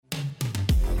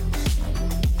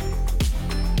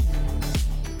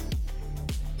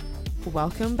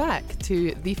welcome back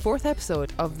to the 4th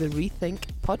episode of the Rethink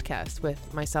podcast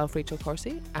with myself, Rachel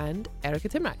Corsi, and Erica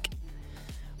Timrack.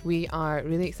 We are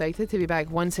really excited to be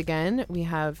back once again. We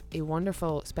have a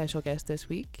wonderful special guest this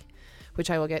week, which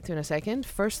I will get to in a second.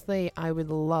 Firstly, I would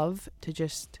love to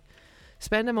just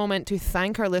spend a moment to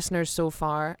thank our listeners so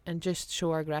far and just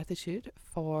show our gratitude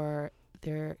for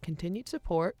their continued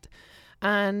support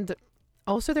and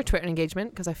also their Twitter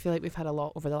engagement, because I feel like we've had a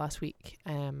lot over the last week.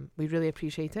 We really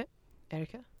appreciate it.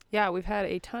 Erica? Yeah, we've had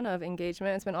a ton of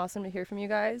engagement. It's been awesome to hear from you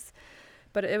guys,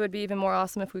 but it would be even more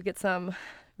awesome if we get some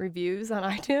reviews on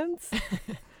iTunes.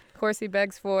 Corsi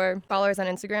begs for followers on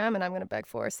Instagram, and I'm going to beg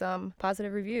for some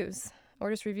positive reviews,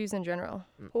 or just reviews in general.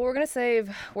 Well, we're going to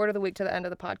save word of the week to the end of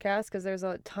the podcast because there's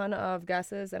a ton of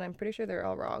guesses, and I'm pretty sure they're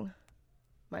all wrong,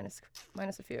 minus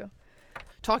a few.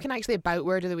 Talking actually about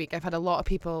word of the week, I've had a lot of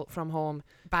people from home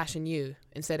bashing you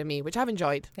instead of me, which I've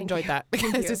enjoyed that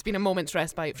because it's been a moment's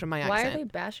respite from my accent. Why are they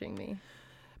bashing me?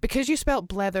 Because you spelt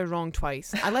blether wrong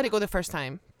twice. I let it go the first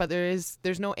time, but there's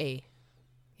no A.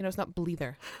 You know, it's not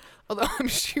bleather. Although I'm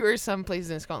sure some places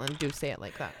in Scotland do say it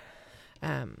like that. All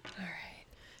right.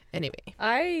 Anyway.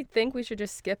 I think we should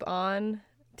just skip on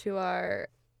to our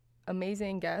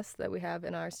amazing guest that we have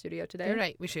in our studio today. You're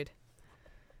right, we should.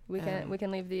 We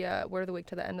can leave the word of the week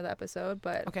to the end of the episode,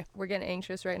 but okay. We're getting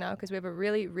anxious right now because we have a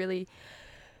really, really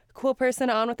cool person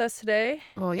on with us today.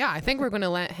 Well, yeah, I think we're going to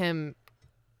let him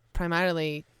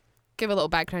primarily give a little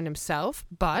background himself,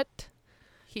 but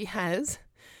he has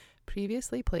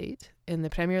previously played in the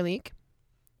Premier League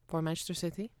for Manchester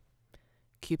City,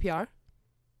 QPR,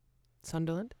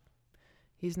 Sunderland.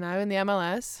 He's now in the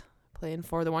MLS playing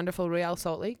for the wonderful Real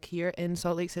Salt Lake here in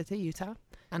Salt Lake City, Utah.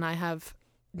 And I have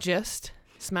just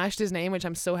smashed his name, which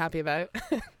I'm so happy about.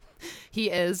 He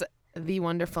is the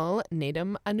wonderful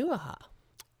Nedum Onuoha.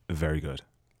 Very good.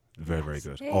 Very, very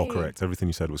good. Hey. All correct. Everything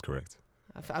you said was correct.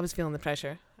 I was feeling the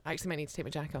pressure. I actually might need to take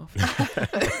my jacket off.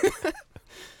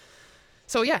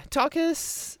 So yeah, talk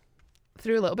us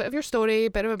through a little bit of your story,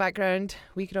 a bit of a background.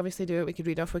 We could obviously do it. We could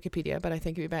read off Wikipedia, but I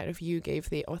think it'd be better if you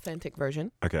gave the authentic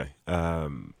version. Okay.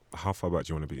 How far back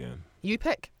do you want to begin? You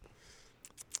pick.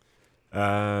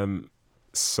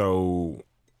 So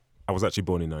I was actually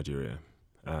born in Nigeria,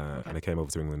 and I came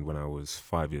over to England when I was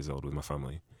 5 years old with my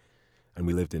family, and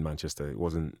we lived in Manchester. It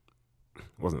wasn't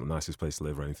the nicest place to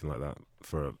live or anything like that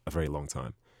for a very long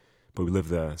time, but we lived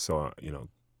there. So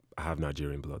I have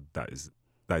Nigerian blood. That is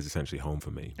essentially home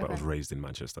for me. But I was raised in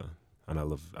Manchester, and I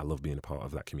love being a part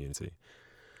of that community.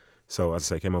 So as I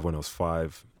say, I came over when I was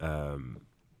 5.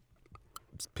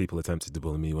 People attempted to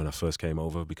bully me when I first came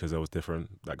over because I was different.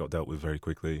 That got dealt with very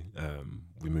quickly.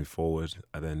 We moved forward.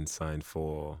 I then signed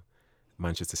for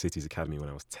Manchester City's academy when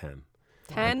I was 10.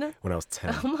 10? When I was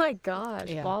 10. Oh my gosh,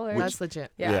 Yeah. baller. That's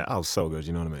legit. Yeah, I was so good,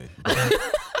 you know what I mean?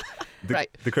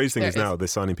 Right. The crazy thing There is it is. now they're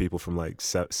signing people from like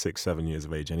 6, 7 years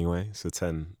of age anyway. So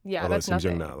 10, Yeah, although it that's seems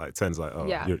young nothing. now, like 10's like, oh,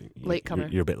 Yeah. Latecomer.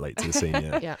 you're a bit late to the scene,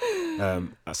 yeah. Yeah.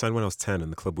 I signed when I was 10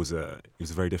 and the club was a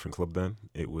very different club then.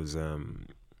 It was,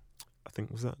 I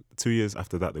think, was that 2 years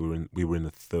after that we were in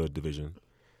the 3rd division.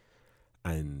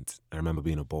 And I remember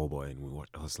being a ball boy and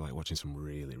I was like watching some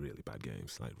really, really bad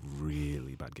games, like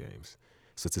really bad games.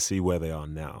 So to see where they are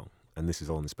now, and this is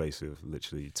all in the space of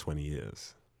literally 20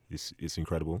 years, it's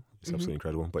incredible. It's absolutely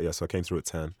incredible. But yeah, so I came through at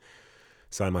 10,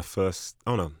 signed my first,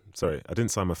 I didn't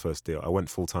sign my first deal. I went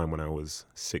full time when I was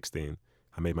 16.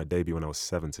 I made my debut when I was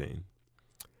 17,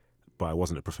 but I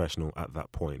wasn't a professional at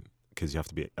that point because at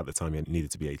the time you needed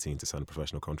to be 18 to sign a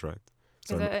professional contract.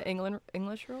 So Is that an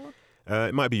English rule?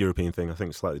 it might be a European thing. I think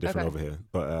it's slightly different over here.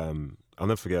 But I'll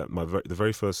never forget, the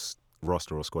very first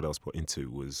roster or squad I was put into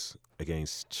was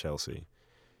against Chelsea,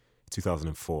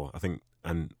 2004, I think,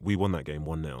 and we won that game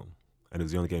 1-0, and it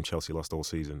was the only game Chelsea lost all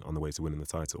season on the way to winning the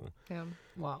title. Yeah.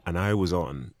 Wow. And I was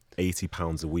on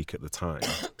 £80 a week at the time,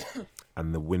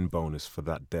 and the win bonus for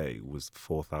that day was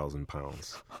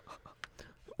 £4,000.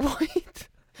 What?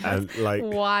 And like,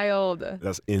 Wild.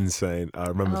 that's insane. I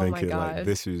remember Oh my thinking, like, gosh.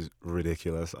 this is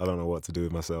ridiculous. I don't know what to do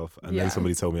with myself. And Yeah. then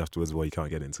somebody told me afterwards, well, you can't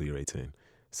get it until you're 18.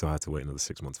 So I had to wait another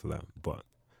 6 months for that. But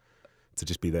to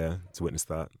just be there to witness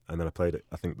that, and then I played it,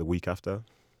 I think, the week after.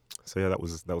 So yeah, that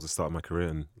was the start of my career,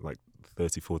 and like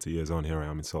 30, 40 years on, here I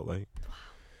am in Salt Lake.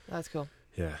 That's cool.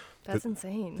 Yeah, That's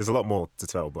insane. there's a lot more to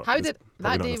tell. But How there's did probably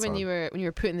that not day enough when time. you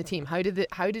were put in the team? How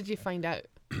did you find out?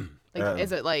 Like,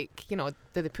 is it like, did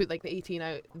they put like the 18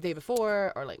 out the day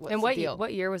before, or like what's And the deal?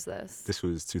 what year was this? This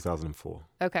was 2004.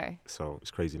 Okay. So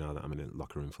it's crazy now that I'm in a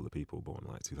locker room full of people born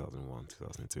like 2001,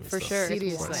 2002. And For stuff. sure. Seriously.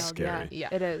 It's Quite wild. scary. Yeah,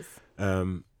 Yeah. it is.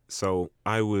 So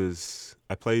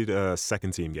I played a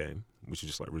second team game which was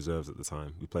just like reserves at the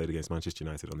time. We played against Manchester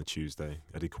United on the Tuesday.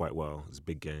 I did quite well. It was a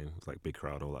big game. It was like big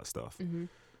crowd, all that stuff. Mm-hmm.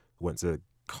 Went to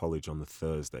college on the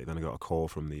Thursday. Then I got a call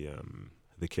from the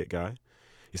kit guy.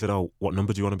 He said, "Oh, what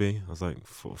number do you want to be?" I was like,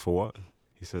 "For what?"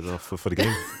 He said, "Oh, for the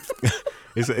game."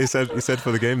 he said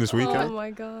for the game this weekend. Oh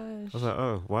my gosh. I was like,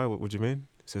 "Oh, why? What do you mean?"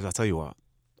 He says, "I'll tell you what.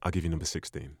 I'll give you number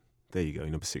 16. There you go. You're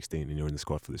number 16, and you're in the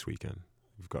squad for this weekend.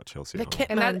 We've got Chelsea." The at home." kit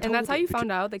And, man and that's how told you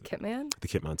found out, the kit man? The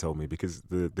kit man told me, because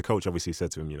the coach obviously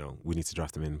said to him, we need to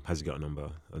draft him in. Has he got a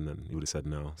number? And then he would have said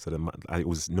no. So then it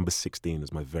was number 16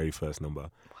 was my very first number.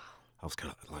 Wow. I was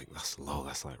kind of like, that's low.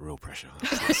 That's like real pressure.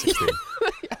 That's like 16.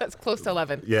 Yeah, it's close to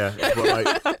 11. Yeah, but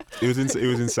like it was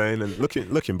insane. And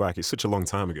looking back, it's such a long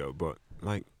time ago. But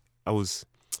like I was.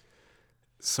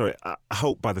 Sorry, I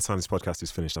hope by the time this podcast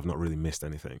is finished, I've not really missed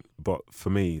anything. But for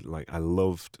me, like I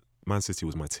loved. Man City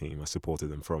was my team. I supported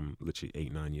them from literally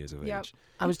 8-9 years of age.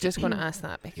 I was just going to ask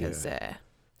that because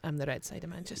I'm the red side of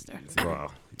Manchester.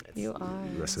 Wow. You are.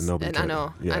 Listen, nobody And I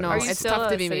know. Are you It's still tough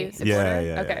to a be me. City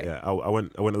Yeah. supporter? Okay. I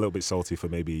went a little bit salty for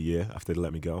maybe a year after they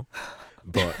let me go.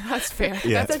 But That's fair.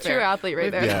 Yeah. That's a true fair. athlete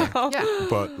right there. Yeah. Yeah.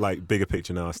 but like bigger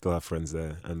picture now, I still have friends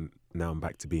there, and now I'm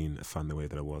back to being a fan the way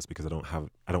that I was, because I don't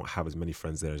have as many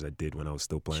friends there as I did when I was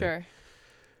still playing. Sure.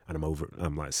 And I'm over it.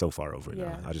 I'm like so far over it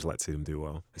Yeah. now. I just like to see them do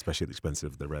well, especially at the expense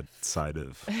of the red side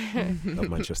of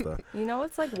Manchester. You know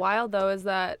what's like wild though is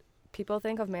that people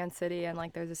think of Man City and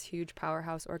like there's this huge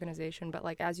powerhouse organization, but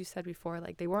like as you said before,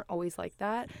 like they weren't always like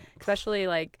that, especially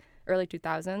like early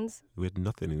 2000s. We had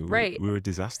nothing. Right. We were a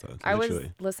disaster. I was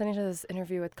Literally. listening to this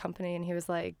interview with Company, and he was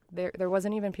like, there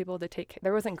wasn't even people to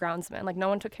there wasn't groundsmen. Like no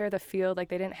one took care of the field. Like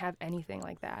they didn't have anything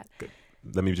like that.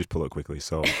 Let me just pull up quickly.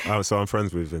 So I'm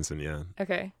friends with Vincent. Yeah.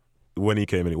 Okay. When he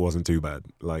came in, it wasn't too bad.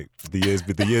 Like the years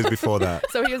before that.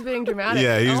 So he was being dramatic.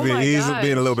 Yeah, he's Oh being my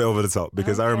being a little bit over the top,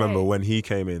 because I remember Okay. when he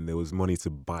came in, there was money to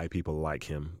buy people like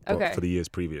him. But Okay. for the years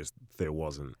previous, there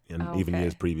wasn't, and even Okay.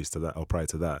 years previous to that or prior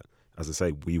to that, as I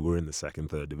say, we were in the second,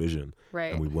 third division,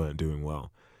 Right. and we weren't doing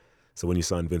well. So when you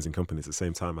signed Vincent Kompany, at the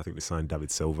same time, I think they signed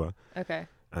David Silva, Okay.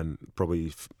 and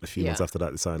probably a few months Yeah. after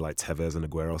that, they signed like Tevez and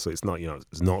Aguero. So it's not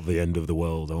it's not the end of the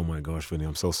world. Oh my gosh, Vinny,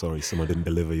 I'm so sorry someone didn't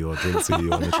deliver your drink to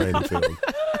you on the training field.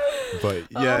 But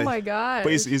yeah, Oh my god.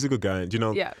 but he's a good guy. Do you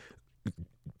know? Yeah.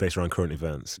 Based around current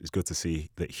events, it's good to see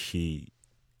that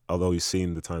although he's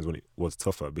seen the times when it was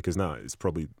tougher, because now it's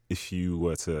probably, if you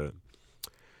were to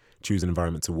choose an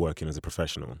environment to work in as a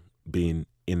professional, being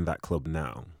in that club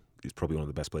now is probably one of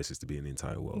the best places to be in the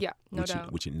entire world. Yeah, no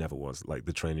doubt. Which it never was. Like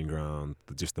the training ground,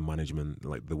 just the management,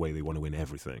 like the way they want to win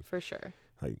everything. For sure.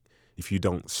 Like if you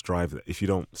don't strive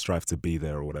to be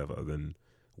there or whatever, then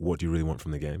what do you really want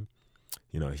from the game?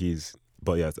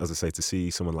 But yeah, as I say, to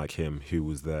see someone like him who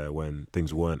was there when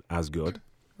things weren't as good,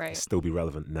 Right. still be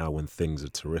relevant now when things are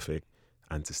terrific,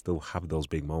 and to still have those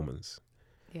big moments.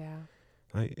 Yeah.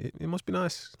 Like, it must be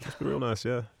nice. It must be real nice,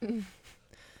 yeah.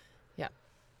 Yeah.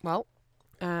 Well,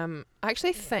 I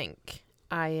actually think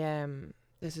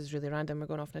this is really random, we're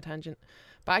going off on a tangent,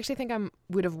 but I actually think I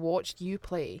would have watched you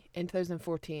play in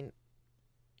 2014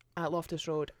 at Loftus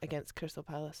Road against Crystal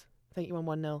Palace. I think you won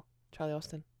 1-0, Charlie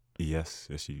Austin. Yes,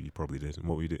 you probably did. And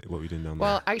what were you doing down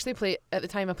Well, I actually at the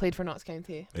time I played for Notts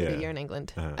County for Yeah. a year in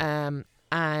England. Uh-huh.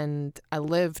 And I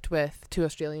lived with 2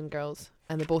 Australian girls,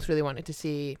 and they both really wanted to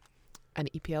see an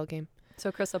EPL game.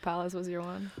 So Crystal Palace was your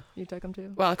one you took him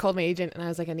to? Well, I called my agent and I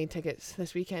was like, I need tickets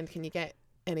this weekend. Can you get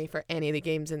any for any of the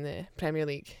games in the Premier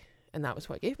League? And that was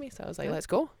what he gave me. So I was like, Yeah. let's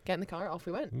go. Get in the car. Off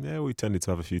we went. there? Yeah, we tended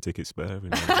to have a few tickets spare. every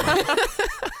now and then.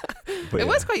 But It yeah.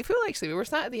 was quite full, actually. We were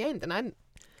sat at the end. And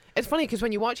it's funny because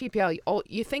when you watch EPL,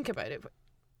 you think about it.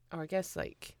 Or I guess,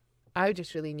 like, I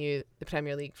just really knew the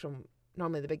Premier League from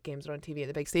normally the big games are on TV at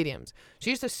the big stadiums. So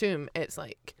you just assume it's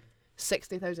like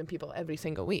 60,000 people every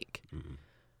single week. Mm.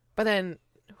 But then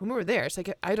when we were there, it's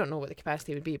like, I don't know what the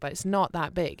capacity would be, but it's not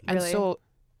that big. And Really? so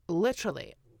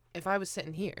literally, if I was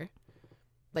sitting here,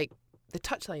 like the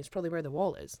touchline is probably where the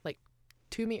wall is, like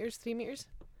 2 meters, 3 meters.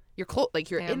 You're close, like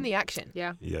you're in Damn. the action.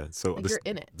 Yeah. Yeah, so Like you're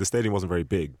in it. the stadium wasn't very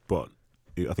big, but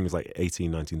I think it was like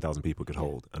 19,000 people could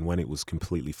hold. And when it was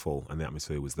completely full and the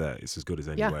atmosphere was there, it's as good as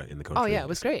anywhere in the country. Oh, yeah, it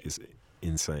was great. It's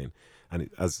insane. And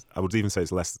as I would even say,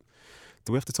 it's less.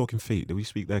 Do we have to talk in feet? Do we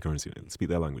speak their currency? Speak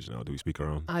their language now? Do we speak our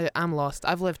own? I'm lost.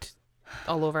 I've lived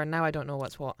all over, and now I don't know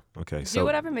what's what. Okay, Do so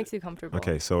whatever makes you comfortable.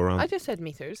 okay, so around. I just said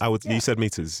meters. I would. Yeah. You said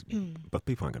meters, but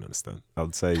people aren't going to understand. I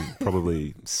would say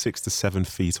probably 6 to 7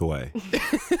 feet away.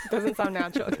 Doesn't sound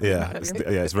natural. Yeah,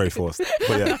 it's very forced.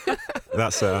 But yeah,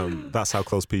 that's how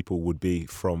close people would be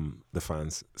from the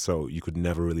fans. So you could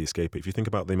never really escape it. If you think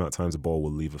about the amount of times a ball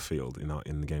will leave a field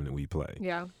in the game that we play,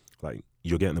 Yeah. like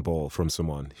you're getting the ball from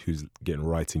someone who's getting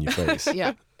right in your face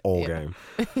Yeah. all Yeah. game.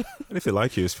 And if they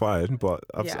like you, it's fine. But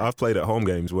Yeah. I've played at home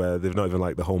games where they've not even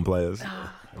liked the home players.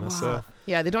 And that's,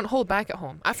 Yeah, they don't hold back at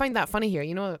home. I find that funny here.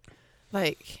 You know,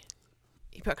 like,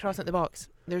 you put a cross at the box,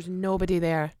 there's nobody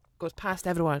there, goes past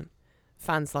everyone.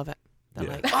 Fans love it. They're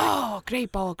Yeah. like, oh,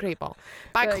 great ball, great ball.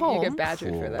 Back Like, home, you get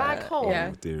badgered for Oh. that. Back home.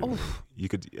 Yeah. dear Oh. me. You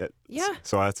could. Yeah.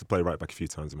 So I had to play right back a few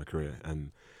times in my career,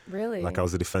 and Really? like I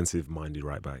was a defensive-minded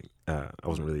right back. I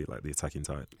wasn't really like the attacking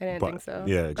type. I didn't but, think so.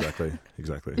 Yeah, exactly.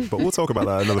 But we'll talk about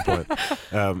that at another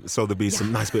point. So there'll be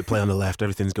some nice bit of play on the left.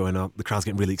 Everything's going up. The crowd's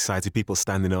getting really excited. People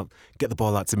standing up. Get the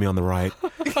ball out to me on the right.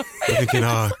 I'm thinking,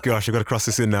 oh gosh, I've got to cross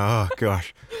this in now. Oh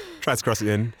gosh. Tries to cross it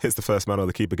in. Hits the first man or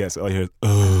the keeper gets it. Oh, you hear,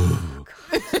 oh.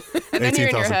 And then you're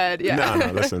in your 18,000 head. Yeah.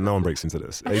 No, listen, no one breaks into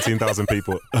this. 18,000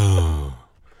 people. Oh.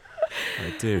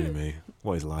 Like, dear me.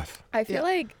 What is life? I feel Yeah.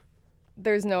 like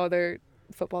there's no other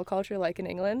football culture like in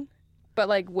England, but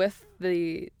like with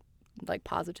the like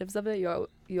positives of it,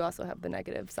 you also have the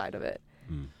negative side of it.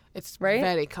 Mm. It's Right?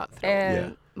 very cutthroat.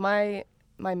 And my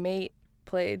mate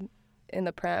played in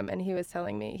the Prem, and he was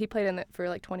telling me he played in it for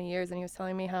like 20 years, and he was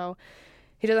telling me how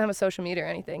he doesn't have a social media or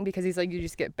anything because he's like, you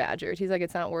just get badgered. He's like,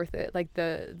 it's not worth it. Like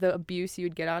the abuse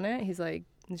you'd get on it. He's like,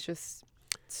 it's just.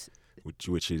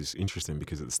 Which is interesting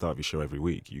because at the start of your show every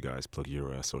week, you guys plug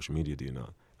your social media, do you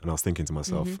not? And I was thinking to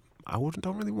myself,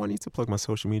 don't really want you to plug my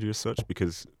social media as such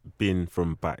because being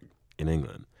from back in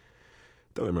England,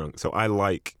 don't get me wrong. So I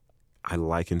like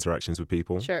interactions with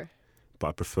people, Sure. but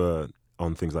I prefer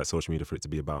on things like social media for it to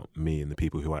be about me and the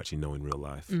people who I actually know in real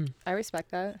life. I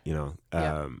respect that. You know,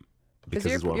 Yeah. because Because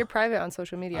as well, you're private on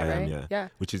social media, I right? am, yeah. Yeah.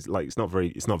 which is like it's not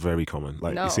very common.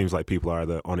 Like No. it seems like people are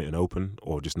either on it and open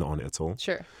or just not on it at all.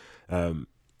 Sure.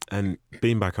 And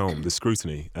being back home, the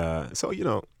scrutiny. So, you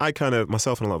know, I kind of,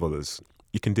 myself and a lot of others,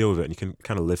 you can deal with it and you can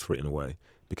kind of live for it in a way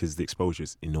because the exposure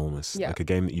is enormous. Yeah. Like a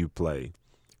game that you play,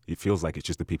 it feels like it's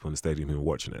just the people in the stadium who are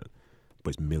watching it,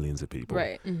 but it's millions of people.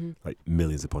 Right. Like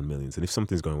millions upon millions. And if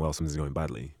something's going well, something's going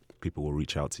badly, people will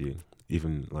reach out to you.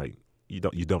 Even like, you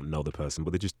don't know the person,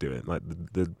 but they just do it. Like,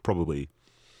 they're probably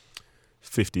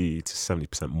 50 to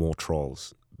 70% more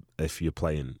trolls if you're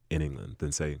playing in England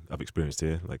than say I've experienced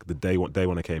here. Like the day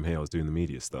when I came here, I was doing the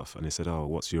media stuff, and they said, "Oh,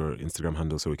 what's your Instagram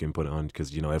handle so we can put it on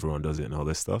because you know everyone does it and all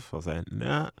this stuff." I was like,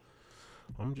 "Nah,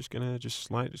 I'm just gonna just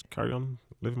carry on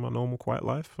living my normal quiet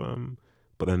life."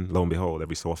 But then lo and behold,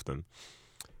 every so often,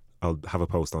 I'll have a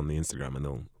post on the Instagram and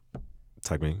they'll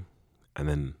tag me, and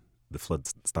then the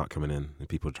floods start coming in and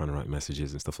people are trying to write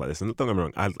messages and stuff like this. And don't get me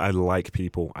wrong, I like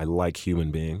people, I like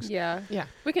human beings. Yeah. Yeah,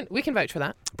 we can vouch for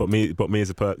that. But me as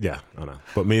a I know.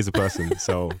 But me as a person,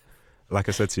 so like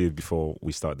I said to you before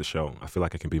we started the show, I feel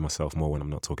like I can be myself more when I'm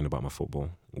not talking about my football.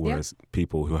 Whereas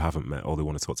people who haven't met, all they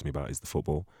want to talk to me about is the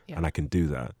football, and I can do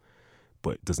that.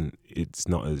 But it's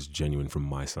not as genuine from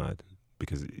my side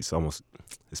because it's almost,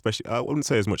 especially I wouldn't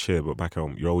say as much here, but back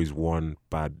home, you're always one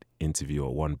bad interview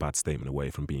or one bad statement away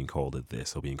from being called at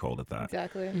this or being called at that.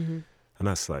 Exactly. And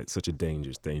that's like such a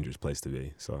dangerous place to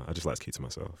be. So I just like to keep to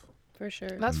myself. For sure.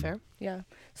 That's fair. Yeah.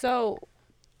 So.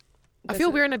 I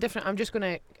feel we're in a different.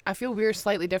 I feel we're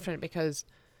slightly different because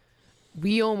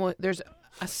there's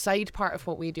a side part of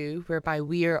what we do whereby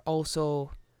we are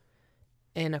also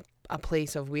in a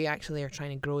place of we actually are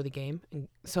trying to grow the game, and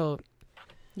so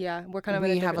Yeah, we're kind of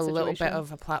in we a have a different little bit situation.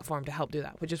 of a platform to help do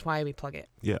that, which is why we plug it.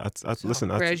 Yeah, listen.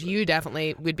 Whereas you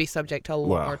definitely would be subject to a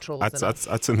lot more trolls than us.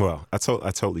 I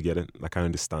totally get it. Like I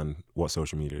understand what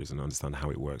social media is and I understand how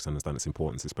it works. I understand its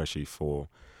importance, especially for,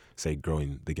 say,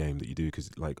 growing the game that you do. Because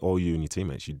like all you and your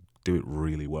teammates, you do it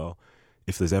really well.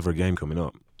 If there's ever a game coming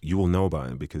up, you will know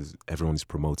about it because everyone's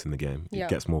promoting the game. Yeah. It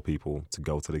gets more people to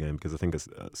go to the game because I think as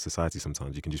a society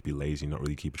sometimes you can just be lazy and not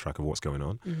really keep track of what's going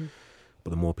on. But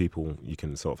the more people you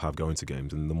can sort of have going to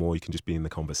games and the more you can just be in the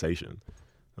conversation,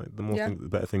 like the more the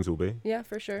better things will be. Yeah,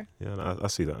 for sure. Yeah, and I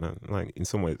see that. And like in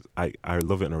some ways, I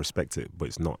love it and I respect it, but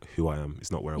it's not who I am.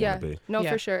 It's not where I want to be. No,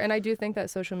 Yeah. for sure. And I do think that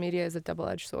social media is a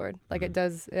double-edged sword. Like it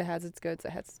has its goods,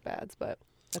 it has its bads, but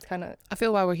that's kind of. I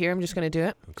feel while we're here, I'm just going to do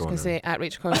it. Go I'm on just going to say at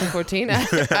Rachel Corsi 14 at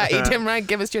Etim Rank.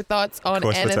 Give us your thoughts on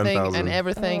Course for anything 10,000. and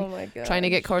everything. Oh my god. Trying to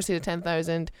get Corsi to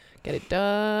 10,000. Get it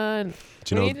done.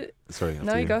 Do you We know? need- Sorry.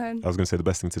 No, you go ahead. I was going to say the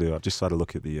best thing to do. I've just had a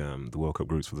look at the World Cup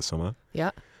groups for the summer.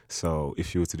 Yeah. So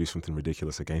if you were to do something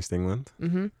ridiculous against England,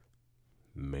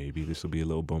 maybe this will be a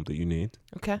little bump that you need.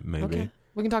 Okay. Maybe. Okay.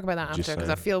 We can talk about that Just after because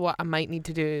I saying. feel what I might need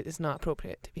to do is not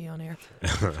appropriate to be on air.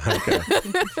 Okay.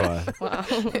 Fine. Wow.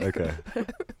 Okay.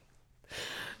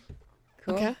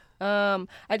 Cool. Okay.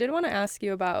 I did want to ask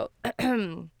you about.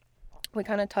 We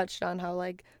kind of touched on how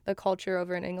like the culture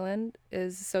over in England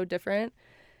is so different.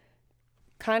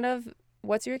 Kind of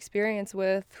what's your experience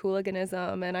with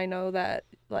hooliganism? And I know that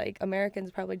like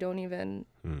Americans probably don't even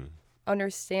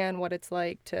understand what it's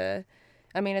like to,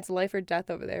 I mean, it's life or death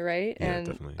over there, right? Yeah, and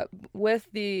definitely. With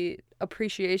the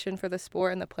appreciation for the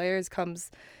sport and the players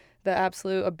comes the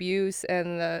absolute abuse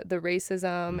and the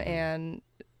racism and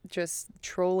just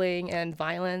trolling and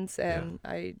violence. And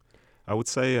I would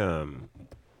say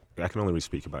I can only really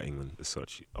speak about England as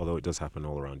such, although it does happen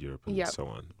all around Europe and so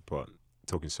on. But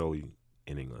talking solely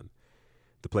in England,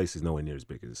 the place is nowhere near as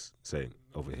big as, say,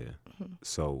 over here.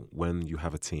 So when you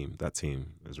have a team, that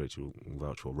team, as Rachel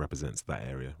vouch for, represents that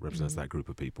area, represents that group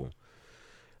of people.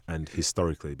 And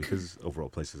historically, because overall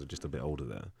places are just a bit older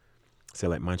there, say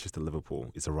like Manchester,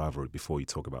 Liverpool, it's a rivalry before you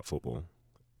talk about football,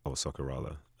 or soccer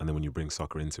rather. And then when you bring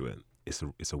soccer into it,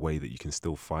 it's a way that you can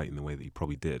still fight in the way that you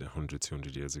probably did 100,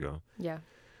 200 years ago. Yeah.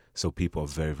 So people are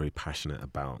very, very passionate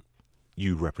about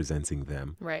you representing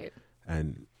them. Right.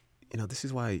 And, you know, this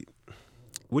is why,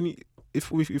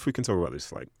 if we can talk about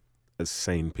this, like, as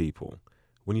sane people,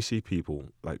 when you see people,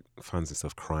 like, fans and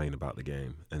stuff crying about the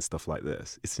game and stuff like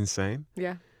this, it's insane.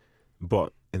 Yeah.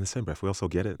 But in the same breath, we also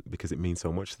get it because it means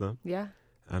so much to them. Yeah.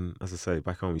 And as I say,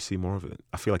 back home, you see more of it.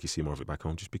 I feel like you see more of it back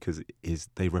home just because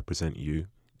they represent you.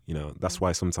 You know, that's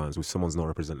why sometimes if someone's not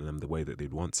representing them the way that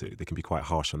they'd want to, they can be quite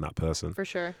harsh on that person. For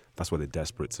sure. That's why they're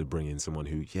desperate to bring in someone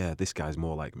who, this guy's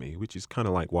more like me, which is kind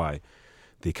of like why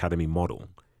the academy model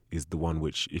is the one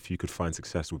which, if you could find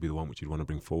success, would be the one which you'd want to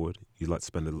bring forward. You'd like to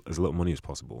spend as little money as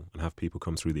possible and have people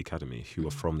come through the academy who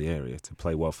are from the area to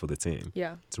play well for the team,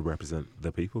 to represent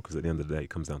the people, because at the end of the day, it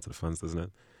comes down to the fans, doesn't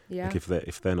it? Yeah. Like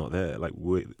if they're not there, like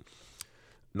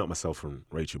not myself and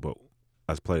Rachel, but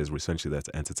as players, we're essentially there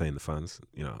to entertain the fans.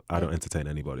 You know, I don't entertain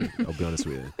anybody, I'll be honest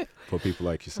with you. But people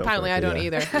like yourself. Apparently, like, I don't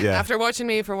either. Yeah. After watching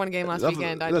me for one game last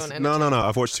weekend, I don't entertain. No.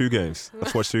 I've watched 2 games.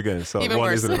 So Even one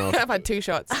worse. isn't enough. I've had 2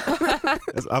 shots.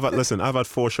 I've had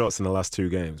 4 shots in the last 2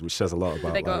 games, which says a lot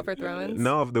about. Did they go out for throw-ins?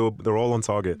 No, they're all on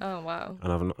target. Oh wow.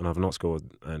 And I've not scored,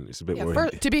 and it's a bit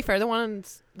worrying. To be fair, the one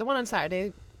on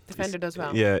Saturday, defender does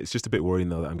well. Yeah, it's just a bit worrying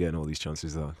though that I'm getting all these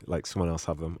chances though. Like someone else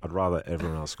have them. I'd rather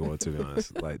everyone else score, to be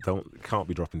honest. Like can't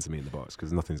be dropping to me in the box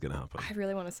because nothing's gonna happen. I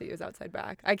really want to see you as outside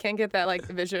back. I can't get that like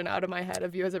vision out of my head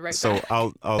of you as a right so back.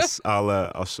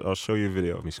 I'll show you a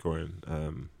video of me scoring.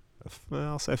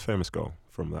 I'll say a famous goal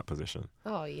from that position.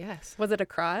 Oh yes. Was it a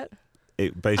crot?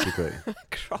 It basically.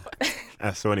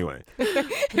 So anyway,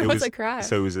 it was a crot.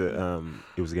 So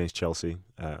it was against Chelsea.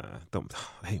 I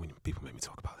hate when people make me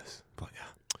talk about this, but yeah.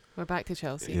 We're back to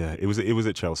Chelsea. Yeah, it was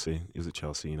at Chelsea. It was at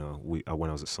Chelsea. You know, when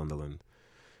I was at Sunderland,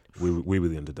 we were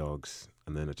the underdogs,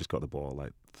 and then I just got the ball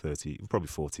like probably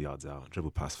 40 yards out,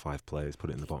 dribbled past 5 players,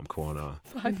 put it in the bottom corner.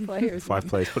 5 players. 5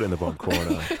 players, put it in the bottom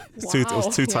corner. It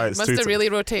was too tight. Must have really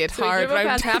rotated hard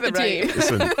round to have it right.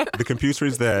 Listen, the computer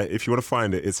is there. If you want to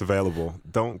find it, it's available.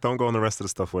 Don't go on the rest of the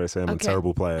stuff where I say I'm a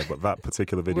terrible player, but that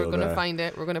particular video we're going to find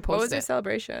it. We're going to post it. What was your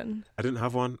celebration? I didn't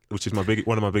have one, which is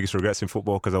one of my biggest regrets in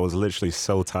football because I was literally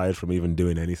so tired from even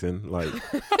doing anything. Like,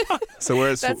 so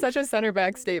whereas that's such a center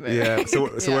back statement. Yeah. So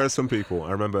whereas some people,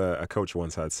 I remember a coach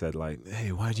once had said like,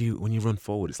 "Hey, when you run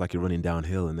forward, it's like you're running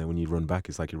downhill, and then when you run back,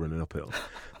 it's like you're running uphill."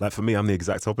 Like for me, I'm the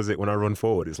exact opposite. When I run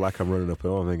forward, it's like I'm running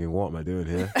uphill. I'm thinking, what am I doing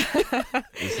here?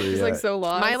 It's like so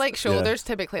lost. My shoulders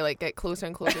typically like get closer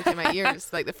and closer to my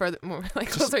ears, like the further more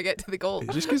closer I get to the goal.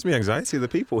 It just gives me anxiety. The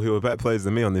people who are better players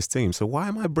than me on this team. So why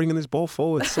am I bringing this ball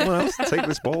forward? Someone else take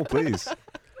this ball, please.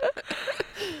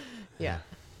 Yeah.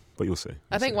 But you'll see.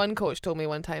 I think one coach told me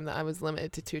one time that I was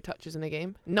limited to 2 touches in a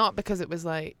game. Not because it was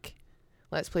like,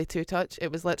 let's play 2 touch.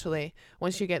 It was literally,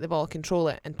 once you get the ball, control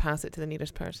it and pass it to the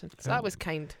nearest person. So that was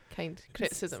kind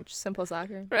criticism. Simple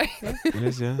soccer. Right. Yeah. It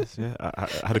is, yeah. I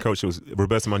had a coach, it was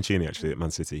Roberto Mancini actually at Man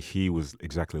City. He was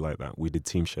exactly like that. We did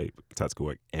team shape tactical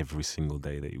work every single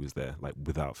day that he was there, like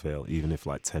without fail. Even if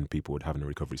like 10 people would have in a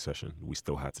recovery session, we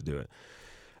still had to do it.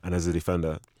 And as a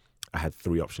defender, I had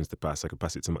 3 options to pass. I could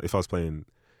pass it to if I was playing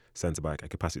centre back, I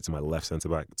could pass it to my left centre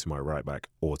back, to my right back,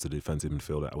 or to the defensive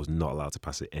midfielder. I was not allowed to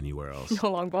pass it anywhere else.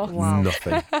 No long ball. Wow.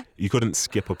 Nothing. You couldn't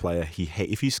skip a player.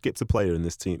 If you skipped a player in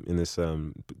this team in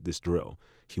this drill,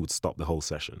 he would stop the whole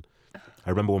session. I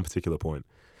remember one particular point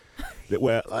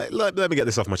where let me get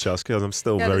this off my chest because I'm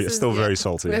still very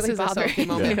salty. This is a salty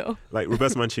moment. Yeah. Like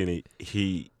Roberto Mancini,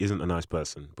 he isn't a nice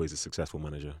person, but he's a successful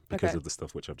manager because of the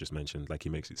stuff which I've just mentioned. Like he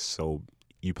makes it so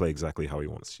you play exactly how he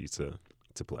wants you to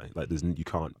play. Like you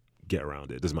can't get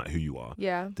around it. It doesn't matter who you are.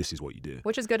 Yeah. This is what you do.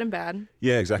 Which is good and bad.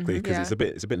 Yeah, exactly. Because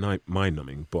it's a bit mind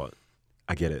numbing, but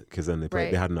I get it because then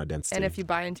they had an identity. And if you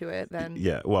buy into it, then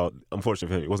well,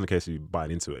 unfortunately for him, it wasn't a case of you buying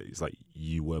into it. It's like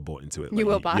you were bought into it. Like, you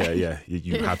will buy. Yeah,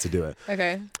 you had to do it.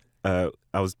 Okay.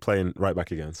 I was playing right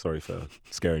back again. Sorry for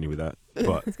scaring you with that.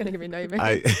 But It's gonna give me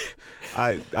nightmares.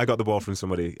 I got the ball from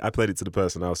somebody. I played it to the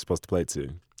person I was supposed to play it to.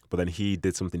 But then he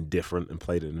did something different and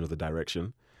played it in another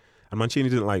direction. And Mancini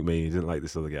didn't like me. He didn't like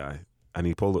this other guy. And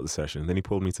he pulled up the session. Then he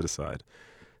pulled me to the side.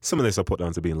 Some of this I put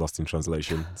down to being lost in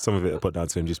translation. Some of it I put down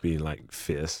to him just being like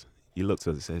fierce. He looked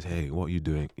at us and says, "Hey, what are you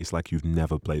doing? It's like you've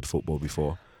never played football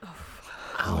before."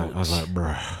 I was like,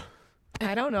 bruh.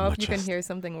 I don't know My if you can chest. hear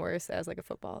something worse as like a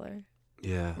footballer.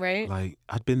 Yeah. Right? Like,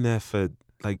 I'd been there for,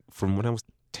 like, from when I was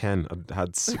 10. I'd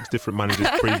had 6 different managers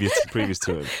previous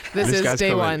to him. This And is guy's day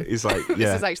coming, one. He's like, yeah.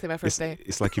 This is actually my first day.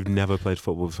 It's like you've never played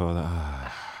football before.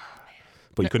 Like,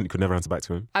 But you could never answer back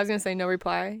to him. I was gonna say no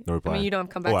reply. No reply. I mean, you don't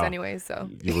come back Wow. anyways, so.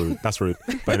 You're rude. That's rude.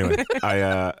 But anyway,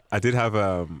 I did have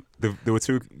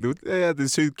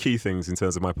there's 2 key things in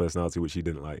terms of my personality which he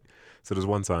didn't like. So there's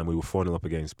one time we were 4-0 up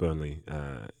against Burnley,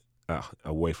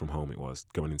 away from home it was,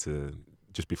 going into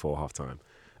just before half time,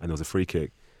 and there was a free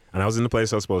kick, and I was in the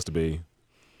place I was supposed to be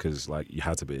because like you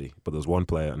had to be, but there was one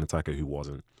player, an attacker, who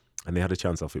wasn't, and they had a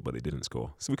chance off it but they didn't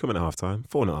score. So we come in at half time,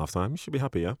 4-0 at half time. You should be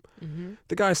happy, yeah. Mm-hmm.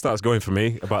 The guy starts going for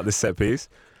me about this set piece.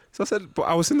 So I said, but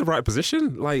I was in the right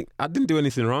position. Like, I didn't do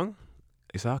anything wrong.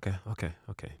 He said,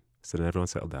 okay. So then everyone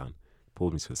settled down,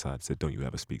 pulled me to the side, said, "Don't you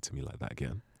ever speak to me like that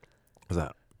again." I was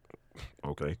like,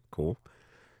 okay, cool.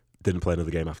 Didn't play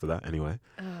another game after that anyway.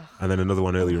 And then another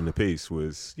one earlier in the piece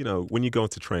was, when you go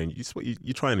to train,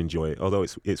 you try and enjoy it. Although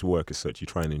it's work as such, you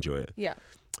try and enjoy it. Yeah.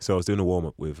 So I was doing a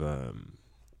warm-up with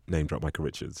name drop Michael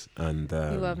Richards. And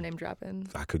You love name dropping.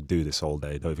 I could do this all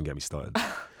day. Don't even get me started.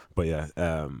 But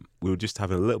yeah, we were just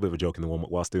having a little bit of a joke in the warm-up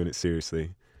whilst doing it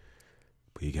seriously.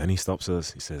 But again, he stops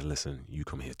us. He says, "Listen, you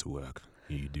come here to work.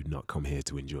 You do not come here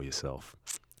to enjoy yourself."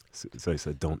 So he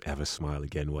said, "Don't ever smile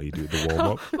again while you do the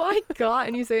warm-up." Oh my god!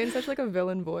 And you say it in such like a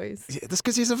villain voice. Yeah, that's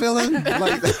because he's a villain.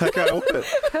 Like, I can't help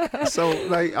it. So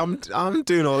like, I'm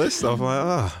doing all this stuff. I'm like,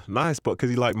 oh, nice. But because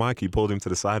he liked Mike, he pulled him to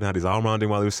the side and had his arm around him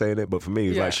while he was saying it. But for me, he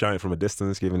was like shouting from a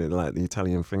distance, giving it like the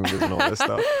Italian fingers and all this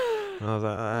stuff. And I was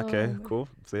like, okay, cool.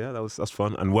 So yeah, that's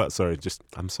fun. And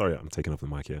I'm sorry, I'm taking off the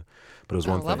mic here, but it was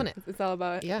one thing. Loving it. It's all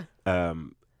about. Yeah.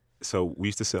 So we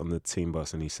used to sit on the team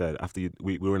bus, and he said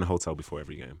we were in a hotel before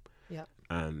every game. Yeah.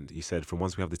 And he said, from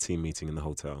once we have the team meeting in the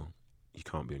hotel, you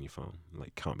can't be on your phone.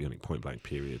 Like, can't be on it, point blank,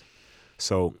 period.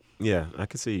 So yeah, I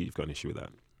can see you've got an issue with that.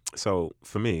 So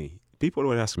for me, people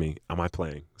would ask me, "Am I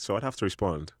playing?" So I'd have to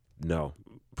respond, "No,"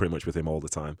 pretty much with him all the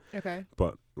time. Okay.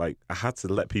 But like, I had to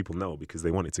let people know because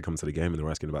they wanted to come to the game and they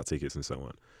were asking about tickets and so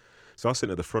on. So I was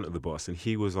sitting at the front of the bus, and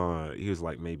he was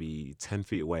like maybe 10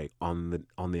 feet away on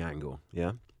the angle.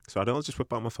 Yeah. So I don't just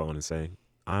whip out my phone and say,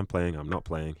 "I'm playing, I'm not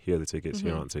playing, here are the tickets,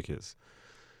 here aren't tickets."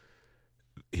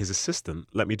 His assistant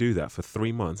let me do that for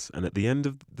 3 months, and at the end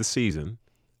of the season,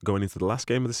 going into the last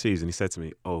game of the season, he said to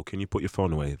me, "Oh, can you put your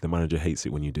phone away? The manager hates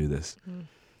it when you do this."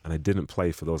 And I didn't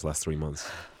play for those last 3 months.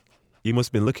 He must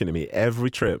have been looking at me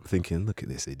every trip thinking, "Look at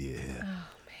this idiot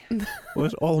here." Well,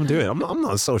 that's all I'm doing. I'm not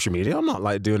on social media. I'm not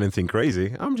like doing anything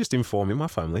crazy. I'm just informing my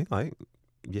family. Like,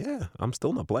 yeah, I'm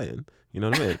still not playing. You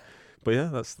know what I mean? But yeah,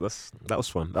 that was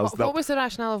fun. What was the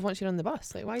rationale of once you're on the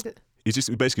bus? Like, why did? It's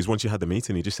just basically once you had the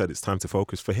meeting, he just said it's time to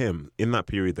focus. For him, in that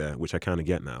period there, which I kind of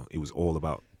get now, it was all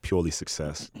about purely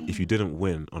success. If you didn't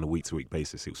win on a week-to-week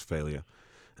basis, it was failure,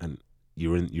 and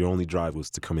your only drive was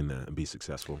to come in there and be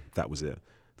successful. That was it.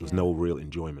 There was no real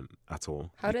enjoyment at all.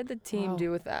 How did the team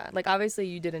do with that? Like, obviously,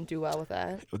 you didn't do well with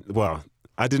that. Well,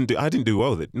 I didn't do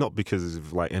well with it, not because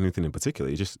of like anything in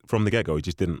particular. He just from the get-go, he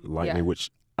just didn't like me,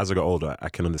 which as I got older, I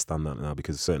can understand that now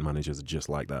because certain managers are just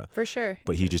like that. For sure.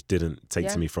 But he just didn't take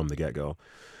to me from the get-go.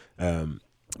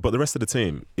 But the rest of the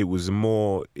team, it wasn't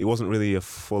really a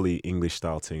fully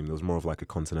English-style team. There was more of like a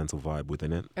continental vibe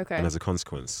within it. Okay. And as a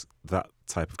consequence, that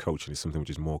type of coaching is something which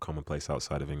is more commonplace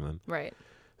outside of England. Right.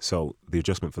 So the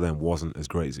adjustment for them wasn't as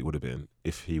great as it would have been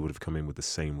if he would have come in with the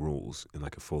same rules in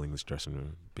like a full English dressing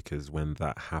room. Because when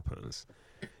that happens,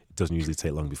 it doesn't usually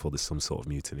take long before there's some sort of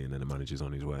mutiny and then the manager's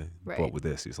on his way. Right. But with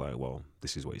this, it's like, well,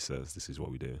 this is what he says. This is what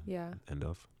we do. Yeah. End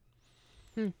of.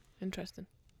 Interesting.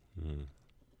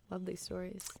 Love these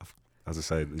stories. As I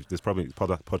say, there's probably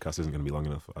podcast isn't going to be long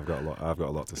enough. I've got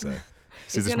a lot to say.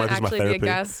 He's going to actually be a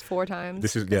guest 4 times.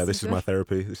 This is my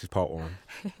therapy. This is part 1.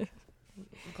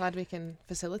 I'm glad we can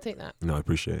facilitate that. No, I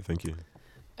appreciate it. Thank you.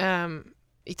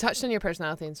 You touched on your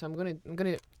personality, and so I'm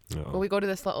gonna. Will we go to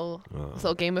this little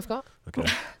game we've got?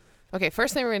 Okay. Okay.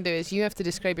 First thing we're gonna do is you have to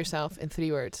describe yourself in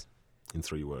 3 words. In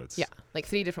 3 words. Yeah, like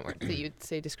 3 different words that you'd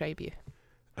say describe you.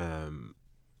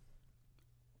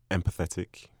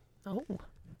 Empathetic. Oh.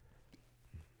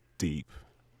 Deep.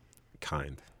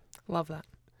 Kind. Love that.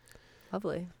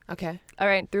 Lovely. Okay. All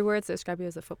right, 3 words to describe you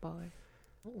as a footballer.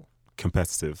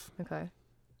 Competitive, Okay.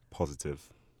 positive,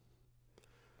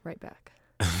 Right back.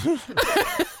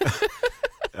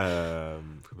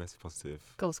 competitive,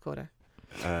 positive. Goal scorer.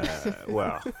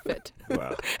 Well, Fit.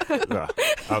 well,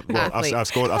 I've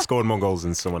scored more goals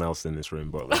than someone else in this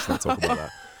room, but let's not talk about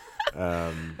that.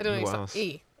 I don't know. what else?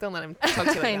 Don't let him talk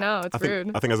to you like I that. know, it's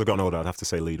rude. I think as I've gotten older, I'd have to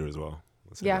say leader as well.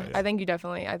 Yeah, I think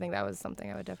that was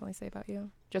something I would definitely say about you,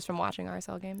 just from watching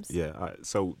RSL games. Yeah,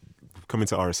 so coming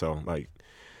to RSL, like,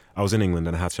 I was in England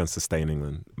and I had a chance to stay in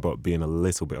England, but being a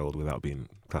little bit old without being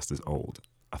classed as old,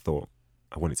 I thought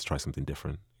I wanted to try something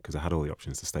different because I had all the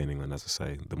options to stay in England. As I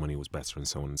say, the money was better and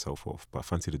so on and so forth, but I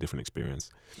fancied a different experience.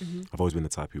 Mm-hmm. I've always been the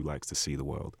type who likes to see the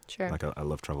world. Sure. Like, I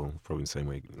love travel, probably the same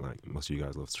way like most of you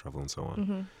guys love to travel and so on.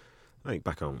 Mm-hmm. Like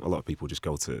back home, a lot of people just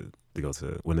go to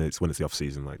when it's the off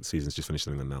season, like the season's just finished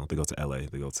in England now. They go to LA,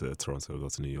 they go to Toronto, they go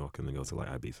to New York, and they go to like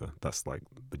Ibiza. That's like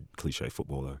the cliche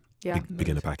footballer Yeah.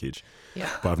 beginner package. Yeah.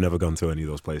 But I've never gone to any of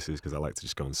those places because I like to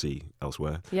just go and see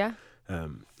elsewhere. Yeah.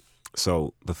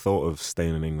 So the thought of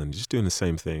staying in England, just doing the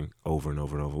same thing over and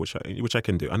over and over, which I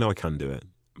can do. I know I can do it,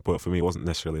 but for me, it wasn't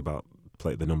necessarily about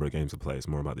the number of games I play. It's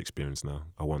more about the experience now.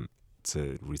 I want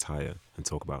to retire and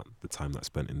talk about the time that I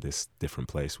spent in this different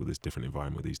place with this different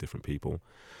environment with these different people.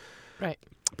 Right.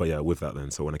 But yeah, with that then,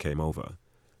 so when I came over,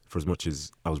 for as much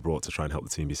as I was brought to try and help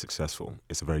the team be successful,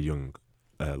 it's a very young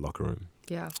locker room.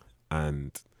 Yeah.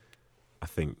 And I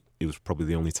think it was probably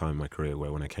the only time in my career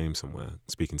where when I came somewhere,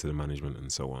 speaking to the management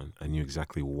and so on, I knew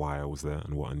exactly why I was there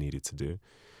and what I needed to do.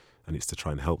 And it's to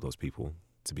try and help those people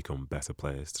to become better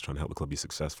players, to try and help the club be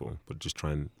successful, but just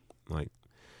try and, like,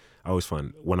 I always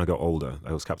find when I got older,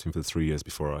 I was captain for the 3 years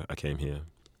before I came here.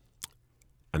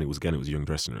 And it was a young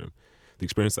dressing room. The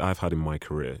experience that I've had in my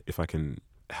career, if I can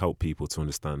help people to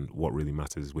understand what really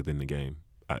matters within the game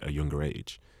at a younger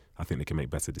age, I think they can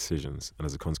make better decisions. And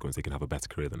as a consequence, they can have a better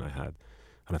career than I had.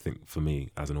 And I think for me,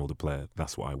 as an older player,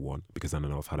 that's what I want, because then I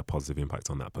know I've had a positive impact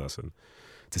on that person.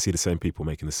 To see the same people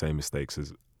making the same mistakes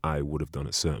as I would have done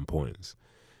at certain points,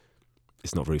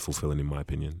 it's not very fulfilling in my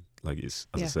opinion. Like, it's,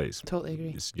 as I say, it's Totally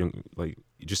agree. It's young. Like,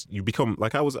 you become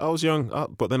like I was young,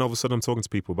 but then all of a sudden I'm talking to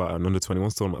people about an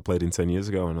under-21 tournament I played in 10 years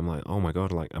ago, and I'm like, oh my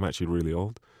god, like I'm actually really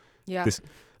old. Yeah.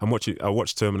 I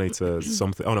watched Terminator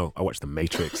something. Oh no, I watched The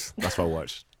Matrix. That's what I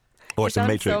watched. I watched You The sound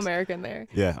Matrix. so American there.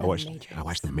 Yeah, The I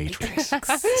watched The Matrix.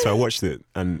 So I watched it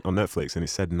and on Netflix, and it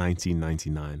said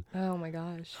 1999. Oh my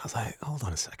gosh. I was like, hold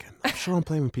on a second. I'm sure I'm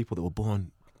playing with people that were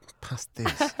born past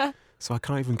this. So I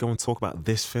can't even go and talk about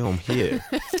this film here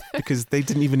because they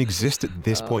didn't even exist at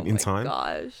this point in time. Oh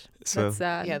my gosh. So That's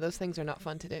sad. Yeah, those things are not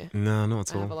fun to do. no,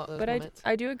 not at I have a all. lot of those But moments.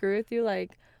 I do agree with you.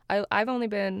 Like, I've only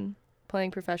been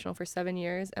playing professional for 7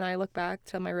 years, and I look back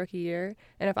to my rookie year,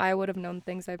 and if I would have known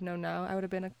things I've known now, I would have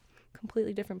been a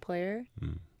completely different player.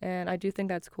 Mm. And I do think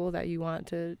that's cool that you want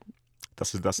to,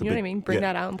 That's you a know big, what I mean? Bring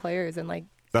yeah. that out in players and like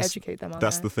That's- educate them on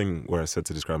That's that. the thing where I said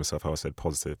to describe myself how I said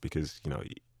positive, because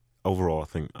overall I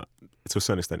think to a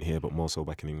certain extent here, but more so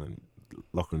back in England,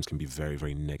 locker rooms can be very,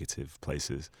 very negative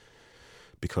places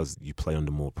because you play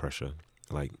under more pressure.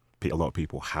 Like, a lot of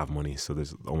people have money, so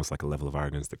there's almost like a level of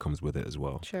arrogance that comes with it as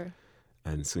well. Sure.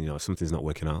 And so, if something's not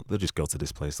working out, they'll just go to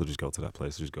this place, they'll just go to that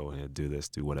place, they'll just go here, do this,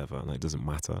 do whatever, and it doesn't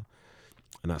matter.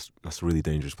 And that's a really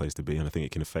dangerous place to be, and I think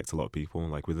it can affect a lot of people.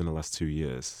 Like, within the last 2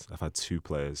 years, I've had 2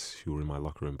 players who were in my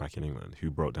locker room back in England who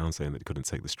broke down saying that they couldn't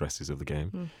take the stresses of the game.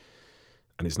 Mm.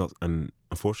 And it's not, and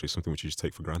unfortunately, it's something which you just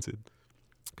take for granted.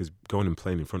 Because going and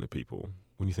playing in front of people,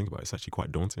 when you think about it, it's actually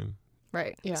quite daunting.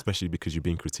 Right. Yeah. Especially because you're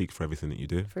being critiqued for everything that you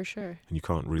do, For sure. and you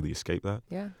can't really escape that.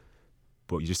 Yeah.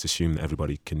 But you just assume that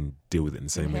everybody can deal with it in the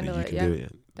same way that handle you it, can yeah. do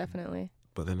it. Definitely.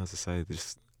 But then, as I say,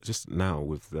 just now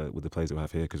with the players that we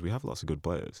have here, because we have lots of good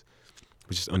players,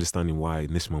 but just understanding why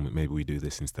in this moment maybe we do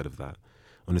this instead of that.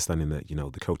 Understanding that,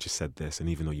 the coach has said this, and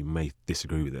even though you may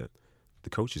disagree with it, the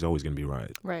coach is always going to be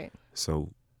right. Right. So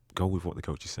go with what the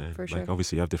coach is saying. For Like, sure.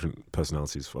 obviously, you have different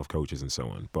personalities of coaches and so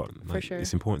on, but like, sure.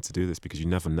 it's important to do this because you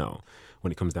never know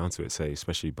when it comes down to it. Say,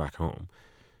 especially back home,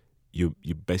 you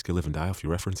basically live and die off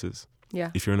your references. Yeah.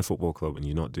 If you're in a football club and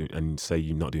and say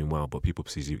you're not doing well, but people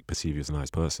perceive you as a nice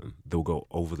person, they'll go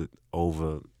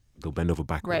they'll bend over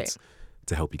backwards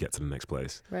to help you get to the next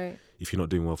place. Right. If you're not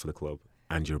doing well for the club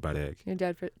and you're a bad egg, You're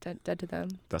dead to them.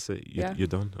 that's it. Yeah. You're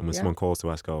done. And when Yeah. someone calls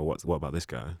to ask, oh, what about this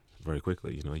guy? Very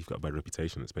quickly, you've got a bad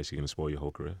reputation that's basically going to spoil your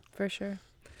whole career. For sure.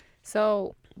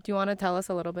 So, do you want to tell us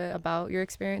a little bit about your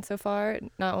experience so far?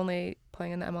 Not only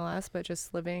playing in the MLS, but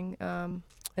just living in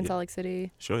Yeah. Salt Lake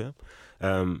City. Sure,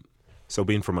 yeah. So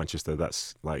being from Manchester,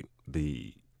 that's like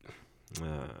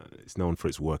it's known for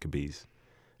its worker bees.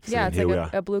 So Yeah, then it's here we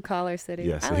like are. a blue collar city.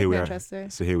 Yeah, I so like here we Manchester. are.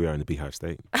 So here we are in the Beehive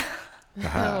State. Oh, He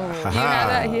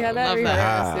had that Love reverse.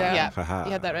 that. Yeah. Yeah.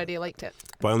 You had that ready. I liked it.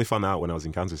 But I only found out when I was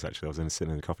in Kansas. Actually, I was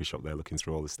sitting in a coffee shop there, looking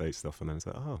through all the state stuff, and then it's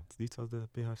like, oh, Utah's the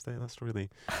Beehive State. That's really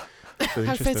How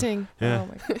interesting. fitting. Yeah, Oh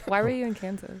my God. Why were you in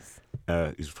Kansas?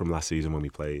 it was from last season when we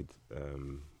played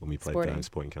Sporting.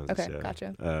 Sporting Kansas. Okay, yeah.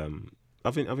 gotcha.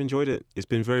 I've enjoyed it. It's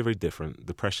been very, very different.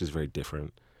 The pressure's very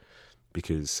different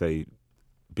because, say,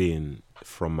 being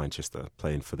from Manchester,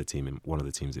 playing for one of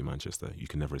the teams in Manchester, you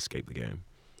can never escape the game.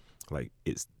 Like,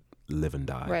 it's live and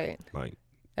die. Right. Like,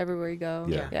 Everywhere you go.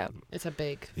 Yeah. Yeah. It's a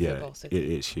big yeah, football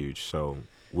city. it's huge. So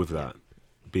with that,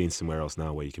 being somewhere else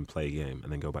now where you can play a game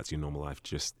and then go back to your normal life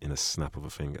just in a snap of a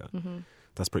finger,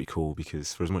 that's pretty cool.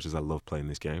 Because for as much as I love playing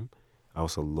this game, I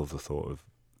also love the thought of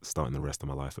starting the rest of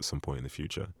my life at some point in the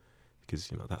future. Because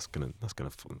that's gonna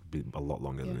be a lot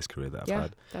longer than this career that I've Yeah,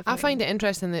 had. definitely. I find it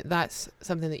interesting that that's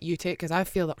something that you take, because I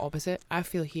feel the opposite. I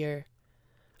feel here,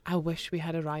 I wish we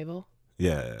had a rival.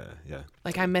 Yeah.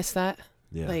 Like, I miss that.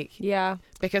 Yeah. Like, Yeah.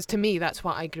 because to me, that's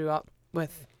what I grew up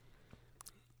with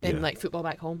in Yeah. like football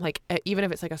back home. Like, even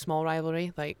if it's like a small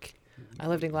rivalry, like I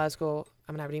lived in Glasgow.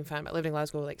 I'm an Aberdeen fan, but I lived in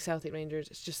Glasgow, like Celtic Rangers.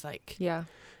 It's just like, Yeah.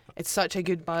 it's such a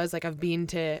good buzz. Like, I've been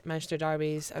to Manchester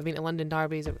derbies, I've been to London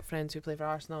derbies. I've got friends who play for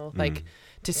Arsenal. Like,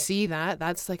 to see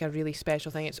that's like a really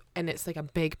special thing. It's like a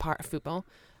big part of football,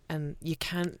 and you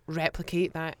can't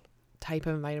replicate that type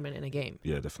of environment in a game.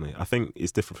 Yeah, definitely. I think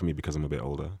it's different for me because I'm a bit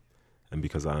older and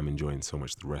because I'm enjoying so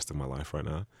much the rest of my life right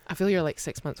now. I feel you're like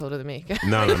 6 months older than me.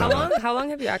 No. How long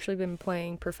have you actually been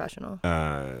playing professional?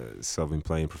 So I've been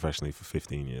playing professionally for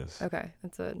 15 years. Okay,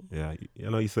 that's it. Yeah, you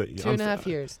 2.5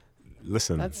 years.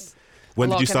 Listen, That's when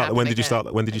a did lot you can start? happen When did you again.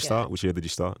 start? When did you I get start? it. Which year did you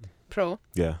start? pro.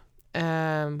 Yeah.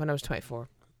 When I was 24.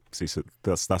 See, so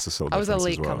that's a sort of I was a difference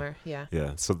as late well. comer. Yeah.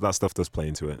 Yeah, so that stuff does play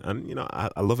into it, and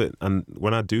I love it. And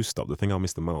when I do stop, the thing I'll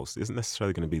miss the most isn't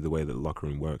necessarily going to be the way that the locker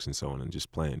room works and so on, and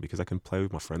just playing, because I can play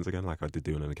with my friends again, like I did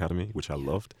do in an academy, which I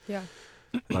loved. Yeah.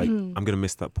 Like, I'm going to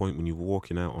miss that point when you're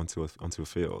walking out onto a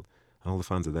field, and all the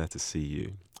fans are there to see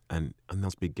you. And in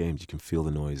those big games, you can feel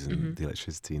the noise and the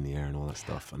electricity in the air and all that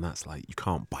stuff. And that's like, you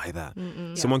can't buy that.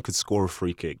 Someone could score a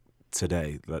free kick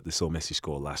today, like they saw Messi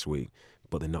score last week,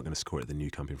 but they're not going to score it at the new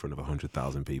camp in front of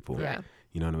 100,000 people. Yeah.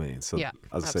 You know what I mean? So, Yeah,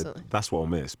 as I absolutely. said, that's what I'll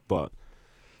miss. But,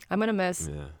 I'm gonna miss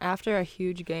yeah. after a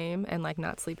huge game and like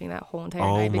not sleeping that whole entire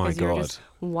Oh night my because you're God. just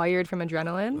wired from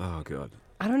adrenaline. Oh, God.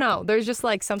 I don't know. There's just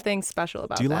like something special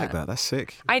about that. Do you like that? That's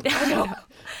sick. I know.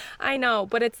 I know,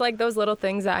 but it's like those little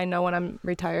things that I know when I'm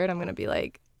retired, I'm gonna be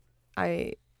like,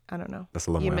 I don't know. That's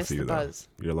a long You way off missed for you, the though. buzz.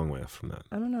 You're a long way off from that.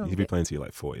 I don't know. You'd be playing till you're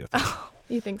like 40, I think.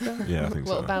 You think so? Yeah, I think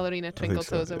Little so. ballerina I twinkle think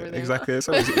so. toes over there. Exactly. It's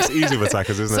easy with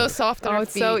attackers, isn't So it? soft on Oh, our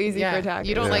it's so feet. easy for Yeah. attackers.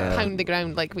 You don't like Yeah. pound the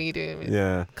ground like we do.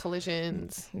 Yeah.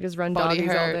 Collisions. You just run Body doggies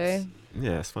all hurts. day.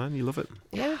 Yeah, it's fine. You love it.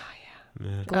 Yeah.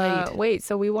 Yeah. Glide. Wait,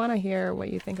 so we want to hear what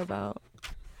you think about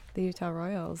the Utah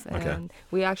Royals, and Okay.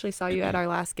 we actually saw you at our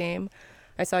last game.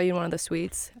 I saw you in one of the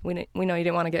suites. We know you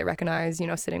didn't want to get recognized,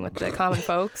 sitting with the common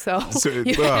folk. So, So,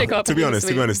 you well, had to go up to be into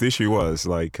the honest, suite. the issue was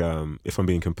like, if I'm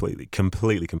being completely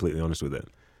honest with it,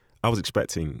 I was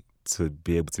expecting to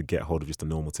be able to get hold of just a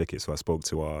normal ticket. So I spoke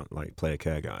to our like player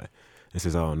care guy. He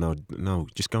says, "Oh no,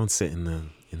 just go and sit in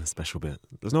the special bit.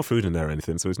 There's no food in there or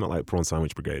anything, so it's not like prawn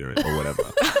sandwich brigade or whatever."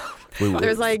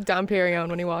 There's like Dom Perignon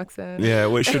when he walks in. Yeah,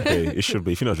 well, it should be. It should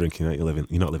be. If you're not drinking that,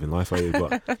 you're not living life, are you?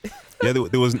 But yeah,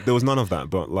 there was none of that.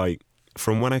 But like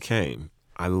from when I came,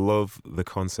 I love the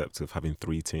concept of having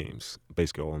 3 teams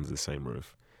basically all under the same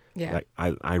roof. Yeah. Like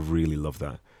I really love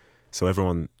that. So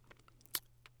everyone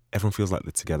feels like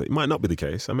they're together. It might not be the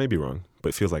case. I may be wrong, but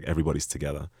it feels like everybody's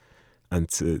together. And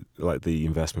to like the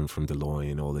investment from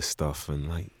Deloitte and all this stuff, and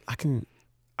like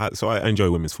so I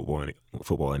enjoy women's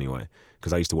football anyway,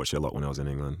 because I used to watch it a lot when I was in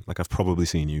England. Like I've probably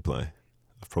seen you play.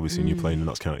 I've probably seen you play in the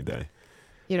Notts County Day.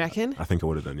 You reckon? I think I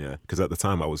would have done, yeah. Because at the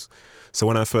time so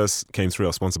when I first came through, I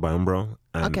was sponsored by Umbro,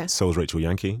 and Okay. so was Rachel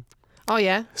Yankee. Oh,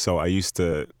 yeah. So I used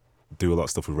to do a lot of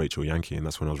stuff with Rachel Yankee, and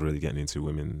that's when I was really getting into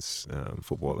women's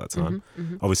football at that time.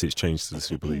 Obviously, it's changed to the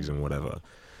Super Leagues and whatever,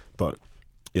 but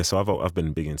yeah. So I've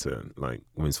been big into like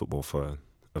women's football for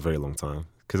a very long time,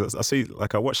 because I see,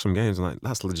 like, I watch some games and like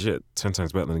that's legit 10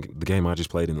 times better than the game I just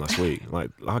played in last week. Like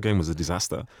our game was a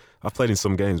disaster. I've played in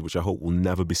some games which I hope will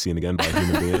never be seen again by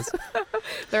human beings.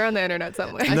 They're on the internet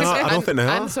somewhere. No, I don't think they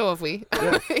are. And so have we.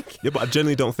 Yeah, but I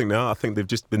genuinely don't think they are. I think they've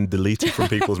just been deleted from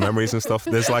people's memories and stuff.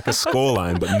 There's like a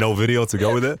scoreline, but no video to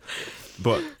go with it.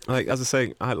 But like as I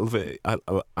say, I love it.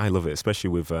 I love it, especially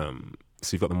with so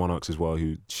you've got the Monarchs as well,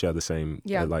 who share the same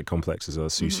Yeah. like complex as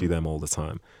us. So you see them all the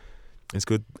time. It's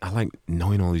good. I like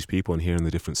knowing all these people and hearing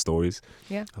the different stories.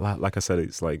 Yeah. Like I said,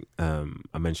 it's like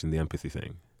I mentioned the empathy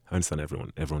thing. I understand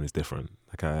everyone. Everyone is different.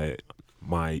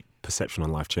 My perception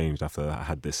on life changed after I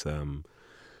had this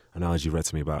analogy read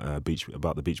to me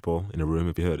about the beach ball in a room.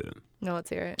 Have you heard it? No, let's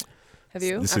hear it. Have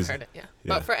you? I've heard it, yeah.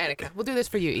 But for Erica, we'll do this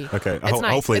for you, E. Okay. It's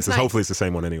nice. Hopefully, It's nice. hopefully it's the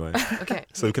same one anyway. Okay.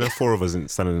 So you can have 4 of us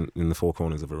standing in the 4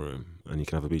 corners of a room, and you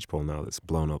can have a beach ball now that's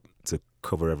blown up to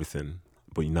cover everything,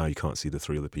 but now you can't see the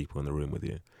 3 other people in the room with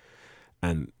you.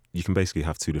 And you can basically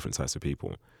have 2 different types of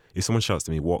people. If someone shouts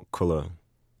to me, what colour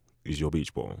is your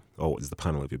beach ball? Or what is the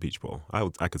panel of your beach ball?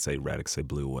 I could say red, I could say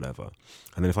blue or whatever.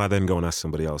 And then if I then go and ask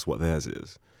somebody else what theirs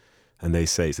is, and they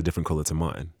say it's a different colour to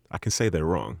mine, I can say they're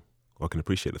wrong. Or I can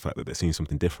appreciate the fact that they're seeing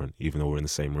something different, even though we're in the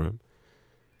same room.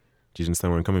 Do you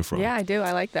understand where I'm coming from? Yeah, I do.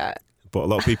 I like that. But a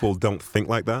lot of people don't think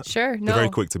like that. Sure. No. They're very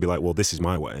quick to be like, well, this is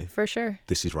my way. For sure.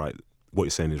 This is right. What you're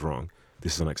saying is wrong.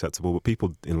 This is unacceptable. But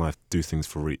people in life do things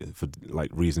for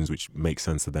reasons which make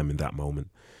sense to them in that moment.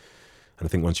 And I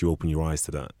think once you open your eyes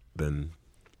to that, then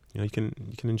you can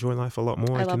enjoy life a lot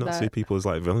more. I You love cannot that. see people as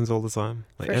like villains all the time.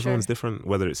 Like For everyone's sure. different.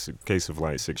 Whether it's a case of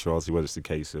like sexuality, whether it's a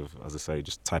case of, as I say,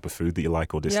 just type of food that you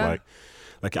like or dislike.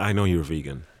 Like I know you're a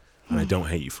vegan, and I don't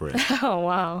hate you for it. Oh,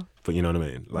 wow. But you know what I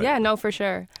mean? Like, Yeah, no, for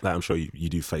sure. Like, I'm sure you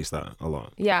do face that a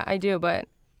lot. Yeah, I do. But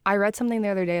I read something the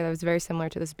other day that was very similar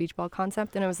to this beach ball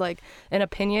concept. And it was like, an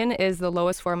opinion is the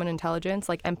lowest form of intelligence.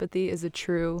 Like empathy is a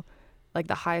true, like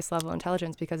the highest level of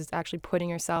intelligence, because it's actually putting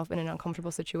yourself in an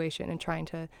uncomfortable situation and trying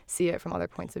to see it from other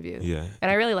points of view. Yeah. And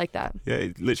I really like that. Yeah,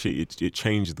 it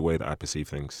changed the way that I perceive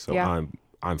things. So Yeah.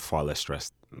 I'm far less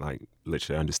stressed. Like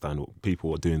literally, I understand what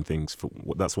people are doing things for.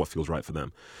 That's what feels right for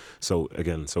them. So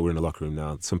again, we're in the locker room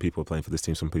now. Some people are playing for this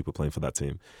team. Some people are playing for that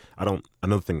team.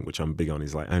 Another thing which I'm big on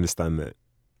is like I understand that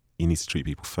you need to treat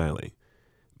people fairly,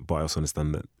 but I also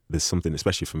understand that there's something,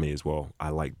 especially for me as well. I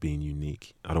like being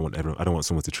unique. I don't want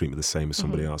someone to treat me the same as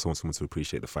somebody else. I want someone to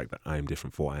appreciate the fact that I am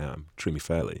different for what I am. Treat me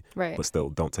fairly, Right. but still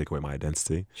don't take away my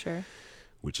identity. Sure.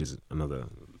 Which is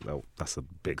that's a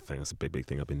big thing. That's a big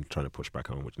thing I've been trying to push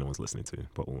back on, which no one's listening to,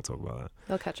 but we won't talk about that.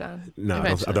 They'll catch on. No,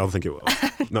 I don't think it will.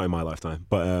 Not in my lifetime.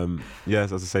 But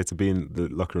as I say, to be in the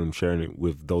locker room, sharing it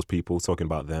with those people, talking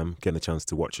about them, getting a chance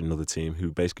to watch another team who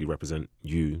basically represent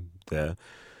you there.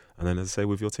 And then, as I say,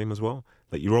 with your team as well.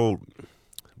 Like, you're all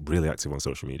really active on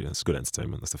social media. It's good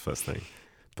entertainment. That's the first thing.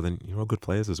 But then you're all good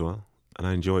players as well. And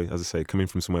I enjoy, as I say, coming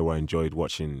from somewhere where I enjoyed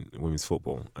watching women's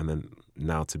football, and then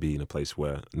now to be in a place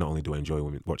where not only do I enjoy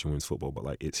watching women's football, but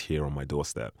like it's here on my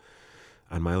doorstep.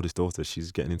 And my eldest daughter,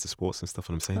 she's getting into sports and stuff,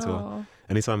 and I'm saying to her,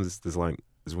 anytime there's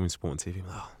women's sport on TV, I'm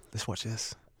like, oh, let's watch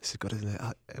this. This is good, isn't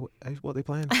it? What are they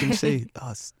playing? Can you see?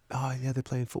 Yeah, they're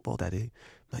playing football, Daddy.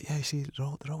 I'm like, yeah, you see, they're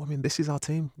all. I mean, this is our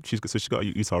team. She's got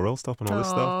Utah Royal stuff and all this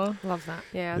stuff. Love that.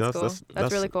 Yeah, You know, that's cool.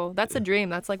 That's really cool. That's a dream.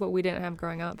 That's like what we didn't have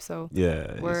growing up. So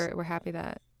Yeah, we're happy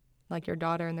that like your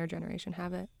daughter and their generation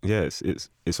have it. yeah, it's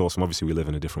awesome. Obviously, we live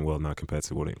in a different world now compared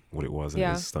to what it was, and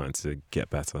Yeah. it's starting to get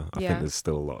better. I Yeah. think there's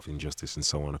still a lot of injustice and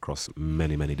so on across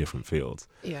many, many different fields.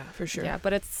 Yeah, for sure. Yeah,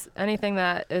 but it's anything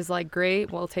that is like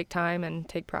great will take time and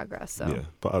take progress. So Yeah,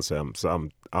 but I'd say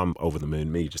I'm over the moon.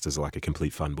 Me, just as like a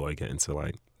complete fanboy, getting to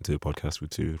like do a podcast with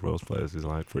 2 Royals players is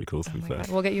like pretty cool. To oh be my fair, God.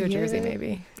 We'll get you a jersey Yeah.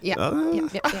 maybe. Yeah.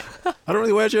 Yeah. I don't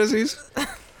really wear jerseys.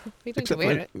 We don't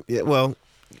wear it.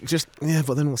 Yeah,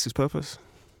 but then what's his purpose?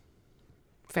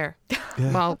 Fair.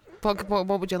 Yeah. Well,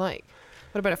 what would you like?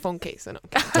 What about a phone case? I don't.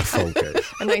 A phone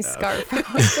case. A nice scarf.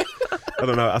 I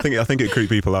don't know. I think it creep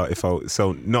people out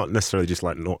so not necessarily just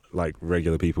like not like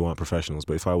regular people who aren't professionals,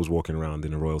 but if I was walking around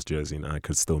in a Royals jersey and I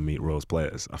could still meet Royals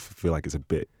players, I feel like it's a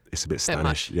bit Spanish.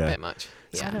 Much. Yeah. Bit much.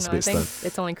 I Yeah. don't It's a know. I bit think stan-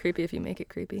 it's only creepy if you make it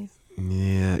creepy.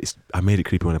 Yeah, I made it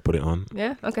creepy when I put it on.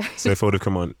 Yeah. Okay. So if I would have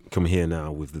come here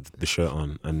now with the shirt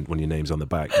on and when your name's on the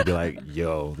back, you'd be like,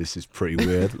 yo, this is pretty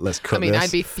weird. Let's cut I mean, this.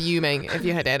 I'd be fuming if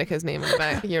you had Erica's name on the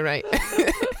back. You're right.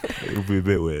 It would be a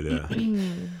bit weird,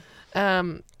 yeah.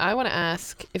 I want to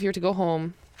ask if you were to go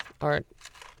home, or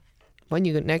when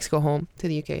you next go home to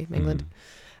the UK, England,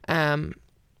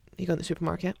 you go to the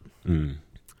supermarket. Mm.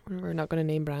 We're not going to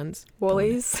name brands.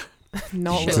 Woolies.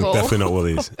 Not It's Wool. definitely not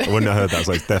Woolies. I wouldn't have heard that. I was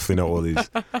like, definitely not Woolies.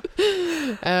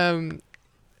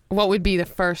 What would be the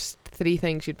first 3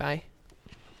 things you'd buy?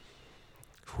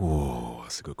 Whoa,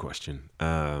 that's a good question.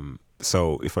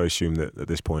 So if I assume that at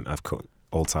this point I've cut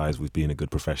all ties with being a good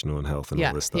professional in health and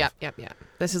all this stuff. Yeah.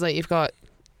 This is like you've got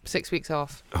 6 weeks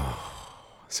off.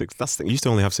 That's the thing. I used to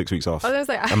only have 6 weeks off. I was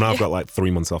like, I mean, I've got like 3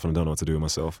 months off and I don't know what to do with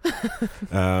myself.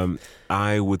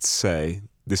 I would say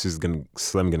this is going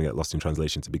to get lost in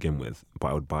translation to begin with, but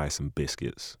I would buy some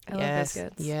biscuits. I love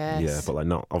biscuits. Yes. Yeah, but like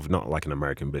not like an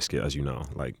American biscuit, as you know.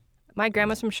 Like My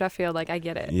grandma's from Sheffield. Like, I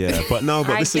get it. Yeah, but no,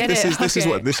 but I this get it. is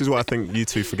Okay. what I think you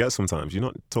two forget sometimes. You're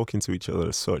not talking to each other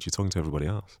as such. You're talking to everybody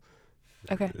else.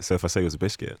 Okay. So if I say it was a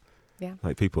biscuit, Yeah.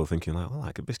 like people are thinking like, well,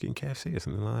 like a biscuit in KFC or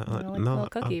something like that. Like a No, little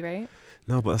cookie, right?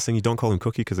 no, but that's the thing. You don't call them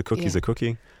cookie because a cookie's Yeah. a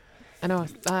cookie. I know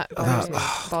that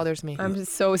bothers me. I'm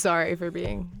just so sorry for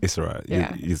being. It's all right.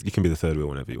 Yeah. You can be the third wheel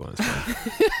whenever you want.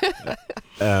 It's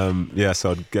fine. Yeah,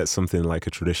 so I'd get something like a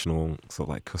traditional sort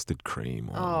of like custard cream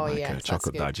or Oh, like yeah, a that's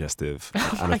chocolate good. digestive.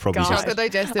 Oh And my I'd probably God. just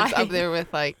Chocolate digestives up there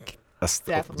with like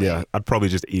Definitely. yeah, I'd probably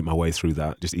just eat my way through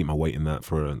that. Just eat my weight in that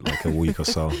for like a week or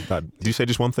so. Did you say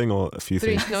just one thing or a few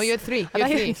 3. things? No, you had 3. You I had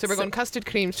thought 3. you So we're going custard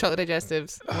creams, chocolate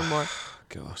digestives, one more.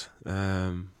 God,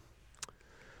 I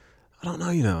don't know.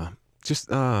 You know, just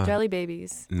Jelly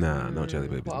babies. Nah, not jelly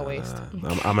babies. What a nah, waste.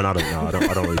 nah. I'm an adult now. I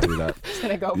don't really do that. Just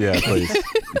gonna go. Yeah, please.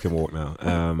 You can walk now.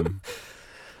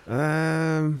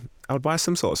 I would buy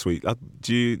some sort of sweet.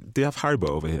 Do you have Haribo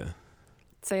over here?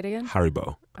 Say it again.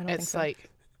 Haribo. I don't think It's so. like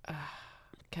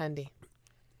candy.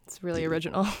 It's really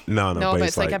original. No, No, but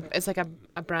it's it's like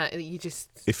a brand that you just.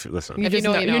 if listen. You If you just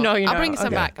know, know- you know. you know, you I'll know. bring some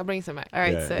Okay. back. I'll bring some back. All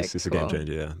right, yeah, sick. it's a cool. game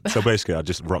changer. Yeah. So basically, I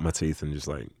just rot my teeth and just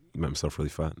like make myself really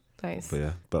fat. Nice. But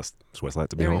yeah, that's what it's like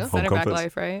to be There we home. go. Home Center back comforts.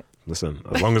 life, right? Listen,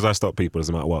 as long as I stop people, it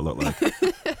doesn't matter what I look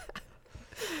like.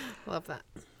 Love that.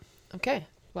 Okay.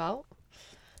 Well,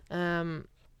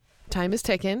 time is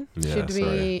ticking. Yeah, Should we?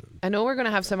 sorry. I know we're going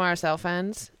to have some RSL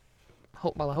fans. I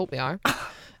hope we are.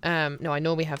 No, I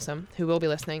know we have some who will be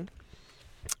listening.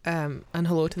 And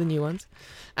hello to the new ones.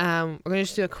 We're going to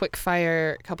just do a quick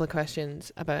fire couple of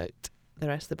questions about the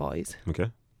rest of the boys. Okay.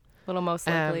 Little most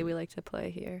likely Um, we like to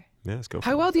play here. Yeah, let's go. For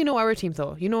How it. well do you know our team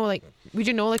though? You know, like, would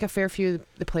you know like a fair few of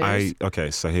the players? Okay,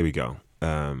 so here we go.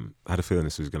 I had a feeling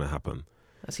this was going to happen.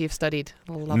 So you've studied.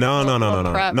 Love No, it.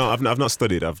 no. prep. No, I've not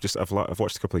studied. I've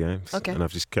watched a couple of games. Okay. And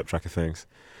I've just kept track of things.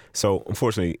 So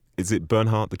unfortunately, is it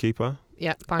Bernhardt the keeper,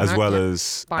 Yeah, as Barnhart, well yeah.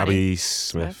 as Barney Abby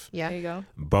Smith, Yeah, There you go.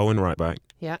 Bowen right back,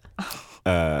 yeah,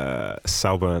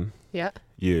 Salburn, yeah,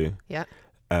 you, Yeah.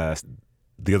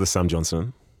 The other Sam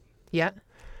Johnson, yeah.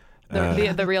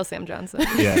 The real Sam Johnson.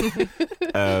 yeah,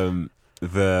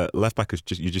 the left back is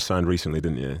you just signed recently,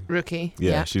 didn't you? Rookie.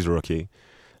 Yeah, she's a rookie.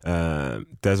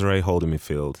 Desiree Holden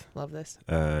midfield, Love this.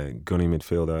 Gunny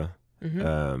midfielder,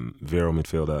 Mm-hmm. Vero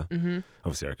midfielder. Mm-hmm.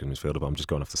 Obviously Erica's midfielder, but I'm just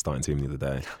going off the starting team the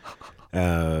other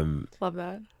day. Love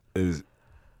that. Is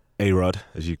A-Rod,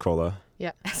 as you call her.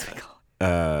 As we call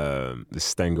There's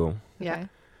Stengel. Yeah.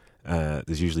 Okay.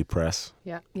 There's usually Press.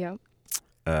 Yeah. Then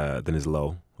there's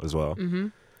Low as well. Mm-hmm.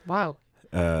 Wow.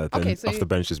 Then Okay, so off the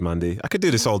bench is Mandy. I could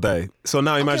do this all day. So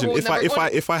now imagine well,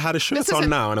 if I had a shirt This on isn't-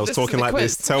 now and I was this talking isn't a like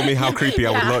this, quiz. tell me how creepy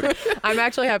I would look. I'm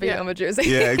actually happy Yeah. I'm a Jersey.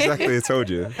 Yeah, exactly. I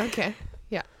told you. Okay.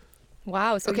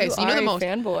 Wow. So Okay, you so you know are the a most.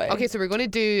 fanboy. Okay, so we're going to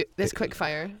do this quick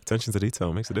fire. Attention to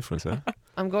detail makes a difference, eh?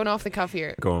 I'm going off the cuff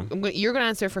here. Go on. You're going to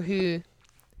answer for who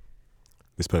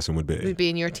This person would would be. be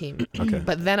in your team. Okay.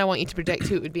 But then I want you to predict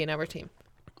who it would be in our team.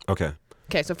 Okay.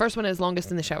 Okay, so first one is longest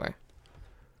in the shower.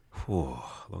 Whew,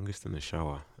 longest in the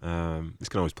shower. This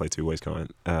can always play two ways, can't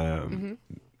it? Mm-hmm.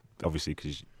 Obviously,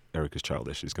 because Erica's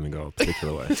childish, it's going to go a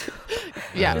particular way.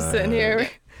 Yeah. Just sitting here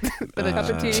with a cup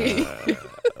of tea.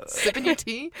 Sipping your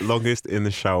tea. Longest in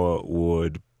the shower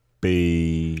would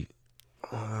be.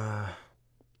 I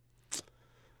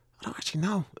don't actually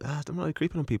know. I'm not really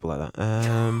creeping on people like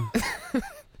that.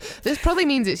 This probably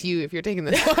means it's you if you're taking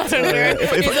this.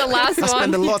 if He's the last I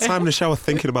spend a one. lot of time in the shower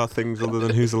thinking about things other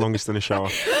than who's the longest in the shower.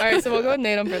 All right, so we'll go with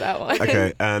Natum for that one.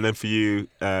 Okay, and then for you,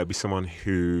 be someone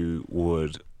who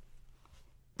would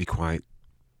be quite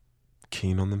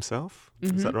keen on themselves.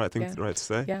 Is that the right thing? Yeah. Right to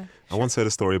say? Yeah. I once heard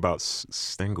a story about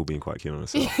Stengel being quite keen on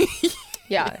herself.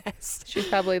 Yeah. She's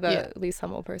probably the Yeah. least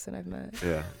humble person I've met.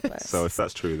 Yeah. But, So if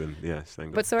that's true, then yeah,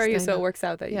 Stengel. but so are you, so Stand it up. works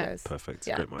out that Yeah. you guys. Perfect.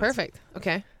 Yeah. Great minds. Perfect.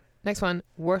 Okay. Next one.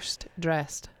 Worst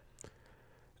dressed.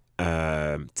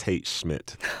 Tate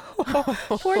Schmidt.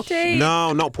 Poor Tate.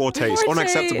 No, not poor Tate. It's Poor Tate.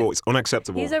 unacceptable. It's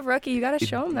unacceptable. He's a rookie. You got to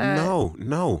show him that.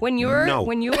 No. When you were, no.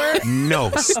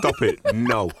 No, stop it.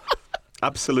 No.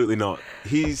 Absolutely not.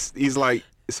 He's like,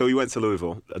 so he went to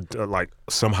Louisville. Like,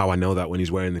 somehow I know that when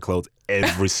he's wearing the clothes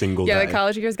every single yeah, day. the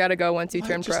college years got to go once you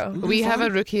turn just- pro. We have a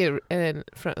rookie in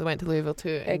front that went to Louisville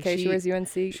too. And AK, she wears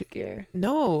UNC gear.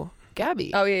 No,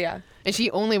 Gabby. Oh, yeah. And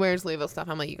she only wears Louisville stuff.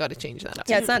 I'm like, you got to change that up.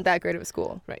 Yeah, it's not that great of a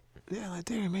school. Yeah, like,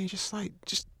 dear me,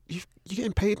 you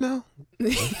getting paid now?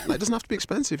 Like, it doesn't have to be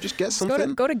expensive. Just get Just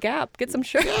something. go to Gap. Get some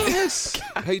shirts. Yes.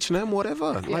 H&M,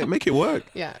 whatever. Like, make it work.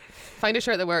 Yeah. Find a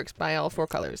shirt that works. Buy all 4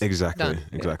 colors. Exactly. Done.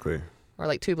 Exactly. Or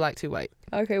like 2 black, 2 white.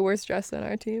 Okay, worst dressed on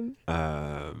our team.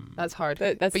 That's hard.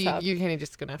 That's but tough. you kind of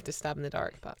just gonna have to stab in the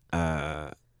dark. But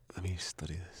let me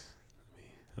study this.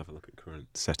 have a look at current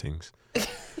settings.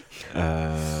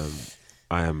 I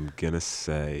am going to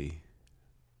say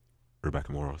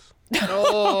Rebecca Moros.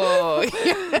 Oh,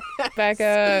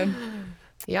 Becca.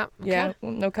 yeah. Yeah,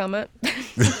 no comment.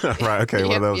 Right, okay,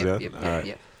 one of those, yeah. Yep, All right.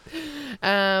 yep.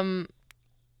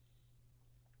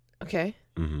 Okay.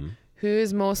 Mm-hmm. Who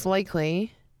is most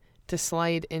likely to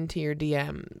slide into your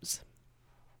DMs?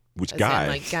 Which As guy? in,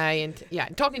 like guy and yeah,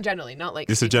 talking generally, not like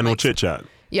Just a super, general like, chit chat.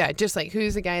 Yeah, just like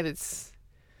who's the guy that's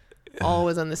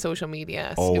always on the social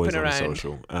media, Always snooping on around. the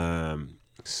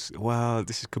social. Well,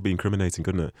 could be incriminating,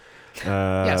 couldn't it?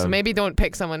 Yeah, so maybe don't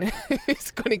pick someone who's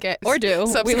going to get Or do.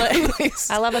 We like, subsequently.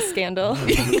 I love a scandal.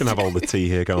 We can have all the tea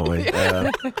here, can't we?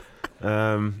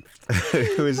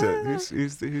 Who is it?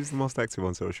 Who's the most active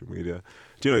on social media?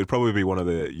 Do you know? It'd probably be one of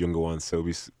the younger ones. So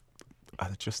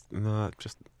I'd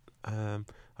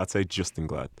say Justin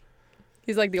Glad.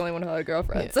 He's like the only one who had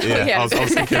girlfriends. Yeah, I was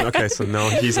thinking. Okay, so no,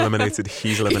 he's eliminated.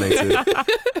 He's eliminated.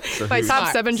 So My who's- top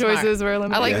Smart, 7 smart. choices were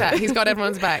eliminated. I like Yeah. that. He's got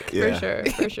everyone's back. Yeah.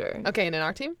 For sure. Okay, and in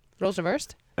our team, roles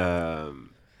reversed. Who's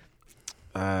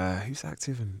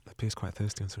active and appears quite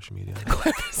thirsty on social media?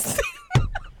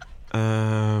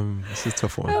 This is a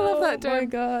tough I one. love that Oh my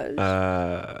term.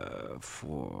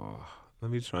 gosh. Let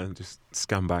me try and just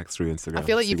scan back through Instagram. I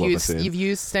feel like see what we're seeing. you've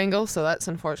used Stengel, so that's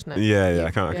unfortunate. Yeah,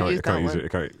 I can't used that use one.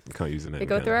 it. I can't use the name. They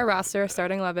go again. through our roster,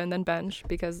 starting 11, then bench,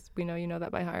 because we know you know that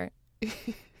by heart.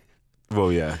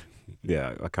 Well, yeah,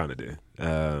 I kind of do.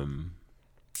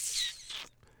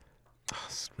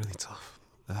 It's really tough.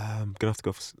 Gonna have to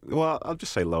go for. Well, I'll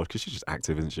just say Lo because she's just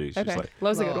active, isn't she? She's Okay. just like,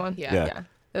 Lo's a good Lo, one. yeah. Yeah.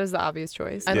 It was the obvious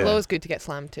choice. And Yeah. Lo's good to get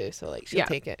slammed too, so like she'll Yeah.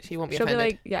 take it. She won't be She'll be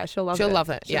offended. like, yeah, she'll love it. She'll love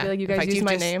it. She'll Yeah. be like, you In guys fact, use you've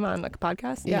my just- name on the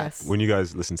podcast? Yeah. Yes. when you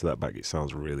guys listen to that back, it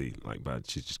sounds really like bad.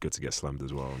 She's just good to get slammed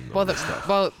as well. And all Well, that stuff.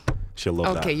 well, She'll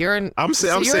love okay, that. you're in. I'm so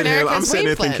sitting you're in here. I'm Erica's sitting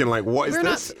here wavelength. thinking like, what is We're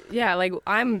this? Yeah, like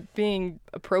I'm being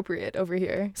appropriate over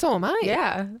here. So am I.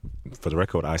 Yeah. For the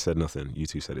record, I said nothing. You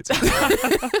two said it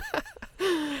too.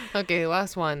 Okay,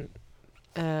 last one.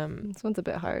 This one's a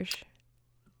bit harsh.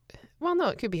 Well, no,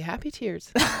 it could be happy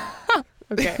tears.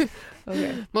 Okay.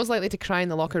 Okay. Most likely to cry in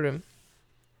the locker room.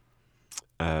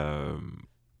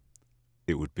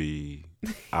 It would be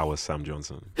our Sam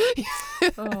Johnson.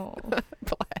 Oh. Bless.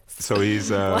 So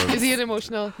he's. Is he an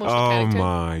emotional Oh character?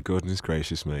 my goodness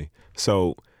gracious me!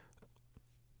 So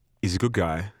he's a good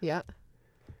guy, Yeah.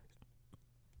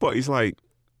 but he's like,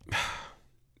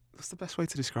 what's the best way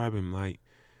to describe him? Like,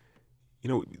 you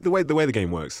know, the way the game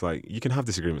works. Like, you can have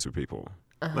disagreements with people.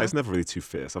 Uh-huh. Like, it's never really too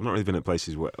fierce. I've not really been at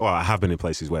places where, well, I have been in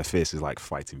places where fierce is like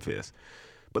fighting fierce,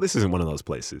 but this isn't one of those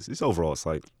places. It's overall, it's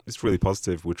like it's really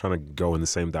positive. We're trying to go in the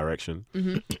same direction,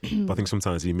 Mm-hmm. but I think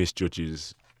sometimes he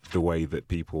misjudges the way that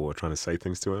people are trying to say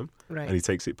things to him, Right. and he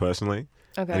takes it personally,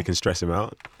 and Okay. it can stress him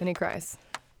out. And he cries.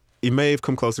 He may have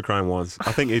come close to crying once.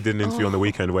 I think he did an interview on the Oh.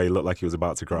 weekend where he looked like he was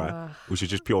about to cry, Ugh. which is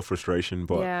just pure frustration.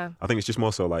 But yeah. I think it's just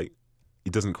more so like he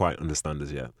doesn't quite understand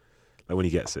us yet. Like when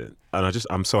he gets it, and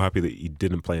I'm so happy that he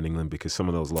didn't play in England because some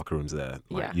of those locker rooms there,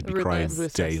 like Yeah, you'd be ruthless. crying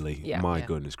Ruthless. daily. Yeah. My Yeah.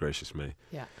 goodness gracious me.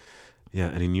 Yeah. Yeah,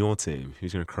 and in your team,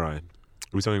 who's gonna cry? Are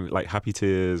we talking like happy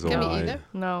tears or Can be like, either.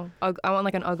 No. I want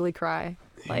like an ugly cry.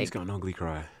 He's Like- got an ugly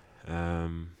cry.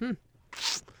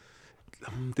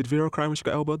 Did Vero cry when she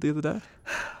got elbowed the other day?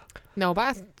 No,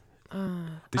 but Did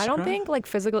I she don't cry? think like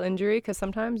physical injury because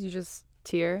sometimes you just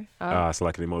tear up. It's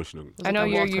like an emotional. I know like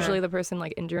a you're walker. usually the person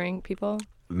like injuring people.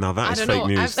 No, that I is don't fake know.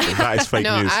 news. I've- That is fake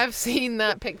no, news. I've seen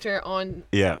that picture on.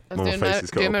 Yeah, I was my face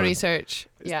is cut doing my open. research.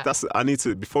 Yeah. I need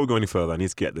to, before we go any further, I need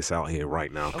to get this out here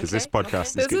right now because this Okay,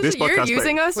 podcast okay. is this you're podcast.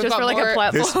 using us We've just got for like more- a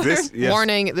platform. this yes,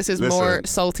 Warning: this is Listen, more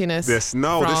saltiness. this from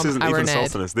isn't our even Ned.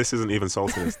 saltiness. This isn't even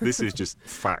saltiness. This is just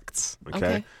facts. Okay.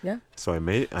 Okay. Yeah. So I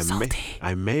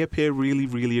may appear really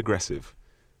really aggressive,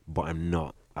 but I'm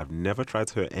not. I've never tried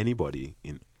to hurt anybody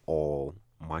in all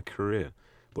my career.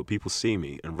 But people see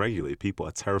me, and regularly people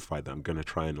are terrified that I'm going to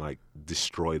try and like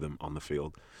destroy them on the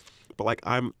field. But like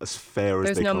I'm as fair as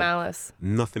There's they no come. malice.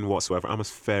 Nothing whatsoever. I'm as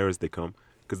fair as they come.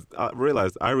 Because I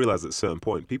realized at a certain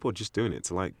point, people are just doing it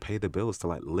to like pay their bills, to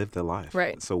like live their life.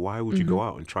 Right. So why would you go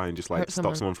out and try and just like Hurt stop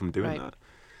someone. someone from doing Right. that?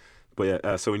 But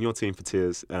yeah, so in your team for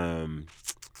tears,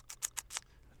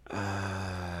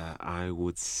 I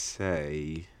would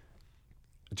say,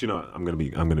 do you know what? I'm gonna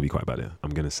be quite bad here.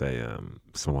 I'm gonna say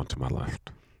someone to my left,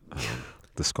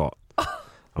 the Scot.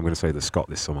 I'm gonna say the Scot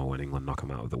this summer when England knock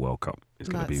him out of the World Cup. It's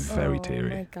gonna be That's- very Oh teary.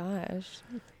 my gosh.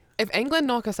 If England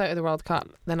knock us out of the World Cup,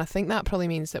 then I think that probably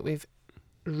means that we've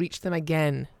reached them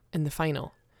again in the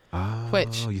final. Oh,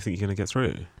 Which- you think you're gonna get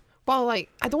through? Well, like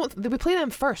we play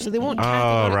them first, so they won't. Oh,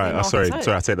 technically right. knock Sorry. us out.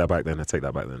 Sorry, I take that back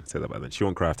then. She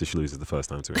won't cry after she loses the first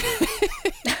time to England.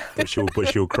 but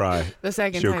she'll cry. The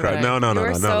second She'll time cry. around. No.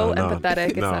 You're so no. empathetic.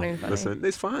 It's No, not even funny. listen,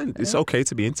 it's fine. It's okay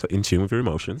to be in tune with your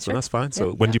emotions, Sure. and that's fine. So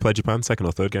Yeah. when did you play Japan? Second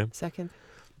or third game? Second.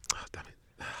 Oh, damn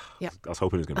it. Yeah. I was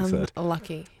hoping it was going to be third.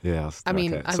 Lucky. Yeah. I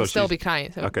mean, okay. I So would still she's- be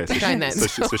crying. So Okay, be crying then.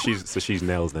 so she's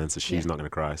nails then. So she's Yeah. not going to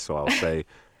cry. So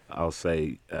I'll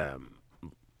say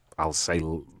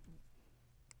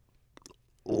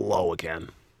low again.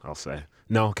 I'll say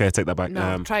no. Okay, I take that back.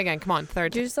 No, try again. Come on,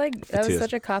 third. Just like that was tears.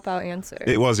 such a cop out answer.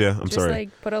 It was, yeah. I'm just sorry.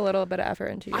 like put a little bit of effort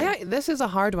into it. This is a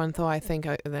hard one, though. I think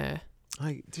out of the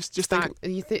I just start,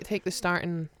 think you take the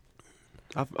starting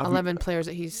I've 11 players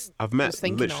that he's. I've met was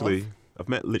thinking literally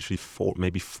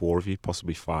four of you,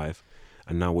 possibly five,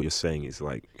 and now what you're saying is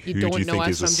like, You who don't do you know think us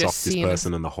is the from just softest seeing us.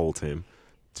 person in the whole team?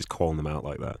 Just calling them out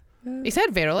like that. He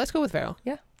said Vero. Let's go with Vero.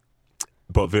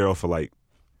 But Vero for like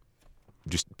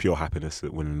just pure happiness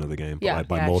at winning another game, but Yeah. like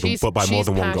by Yeah, more than she's- but by more she's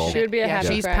than one goal. passionate. She would be a Yeah,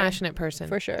 happy she's crier. passionate person,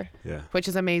 for sure. Yeah. which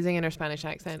is amazing in her Spanish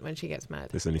accent when she gets mad.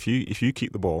 Listen, if you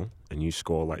keep the ball and you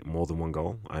score like more than one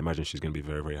goal, I imagine she's going to be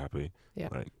very, very happy. Yeah.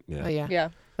 Like, yeah. Oh, yeah. Yeah.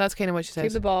 That's kind of what she Keep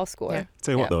says. the ball, score. Yeah.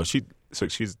 Tell you what Yeah. though,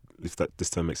 if this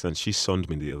term makes sense, she sunned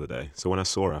me the other day. So when I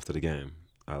saw her after the game,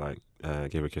 I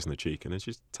gave her a kiss on the cheek, and then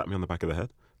she just tapped me on the back of the head.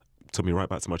 Took me right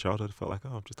back to my childhood. I felt like,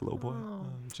 I'm just a little boy. Oh.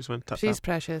 Just went tap She's tap.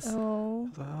 precious. Oh. I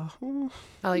was like, oh.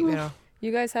 I like Vero.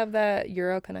 You guys have that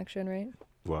Euro connection, right?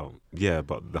 Well, yeah,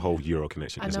 but the whole Euro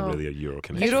connection I isn't know. really a Euro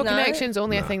connection. Euro not? connection's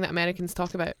only a Nah. thing that Americans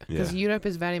talk about because Yeah. Europe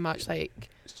is very much like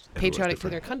Everywhere's patriotic to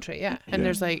different. their country. Yeah, and Yeah.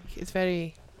 there's like it's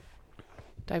very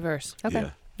diverse. Okay. Yeah,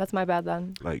 That's my bad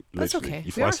then. like That's literally, okay. you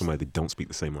We fly are- somewhere they don't speak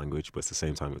the same language, but it's the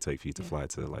same time it would take for you to Yeah. fly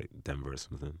to like Denver or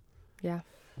something. Yeah.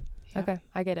 Yeah. Okay.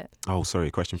 I get it. Oh, sorry,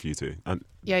 question for you two. And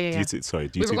Yeah, yeah, do yeah. you two, sorry,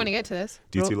 do We you were two, going to get to this.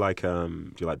 do you Ro- two like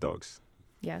do you like dogs?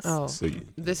 Yes. Oh, So you,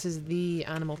 this is the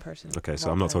animal person. okay, of so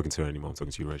all I'm not time. talking to her anymore. I'm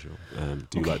talking to you, Rachel.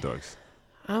 Do you Okay. like dogs?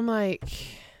 I'm like,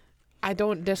 I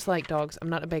don't dislike dogs. I'm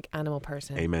not a big animal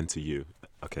person. Amen to you.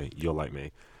 Okay, you're like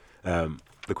me.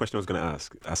 The question I was going to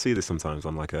ask, I see this sometimes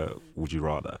on like a would you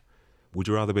rather. Would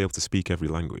you rather be able to speak every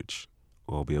language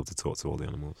or be able to talk to all the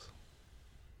animals?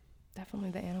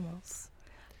 Definitely the animals.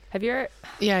 Have you ever?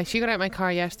 Yeah, she got out of my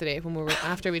car yesterday when we were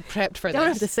after we'd prepped for You don't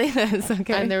have to this, say this.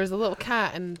 Okay. and there was a little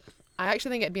cat, and I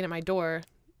actually think it had been at my door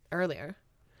earlier,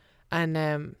 and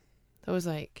it was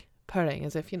like purring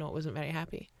as if it wasn't very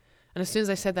happy. And as soon as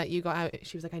I said that you got out,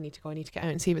 she was like, I need to go. I need to get out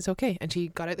and see if it's okay. And she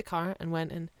got out the car and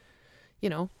went and,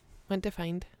 went to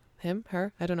find him,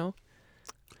 her, I don't know.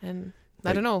 And I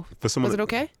Like, don't know. For someone Was it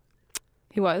okay?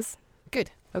 He was.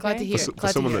 Good. Okay. Glad to hear. for Glad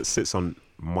to someone hear. that sits on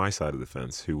my side of the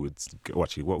fence, who would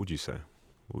actually, what would you say?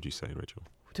 What would you say, Rachel?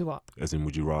 To what? As in,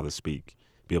 would you rather be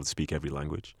able to speak every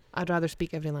language? I'd rather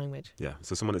speak every language. Yeah.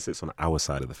 So someone that sits on our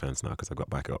side of the fence now, because I got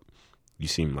back up, you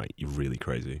seem like you're really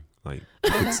crazy. Like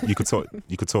you could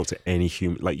talk to any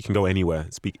human. Like you can go anywhere,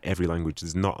 speak every language.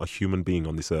 There's not a human being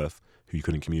on this earth who you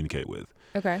couldn't communicate with.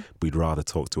 Okay. We'd rather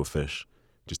talk to a fish,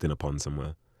 just in a pond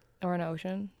somewhere. Or an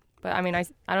ocean. But I mean, I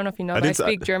don't know if you know, I but I didn't say-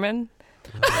 speak German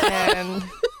and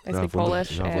I speak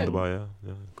Polish. Ja, and wunderbar,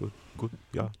 yeah, good,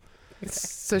 yeah.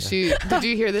 So did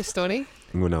you hear this story?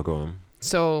 We'll now go on.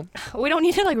 So we don't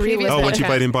need to like Previous relive Oh, when it. she podcast.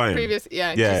 played in Bayern. previous, she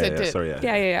yeah, said to sorry, yeah.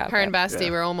 Yeah. her and okay. Basti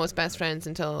Yeah. were almost best friends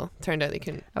until turned out they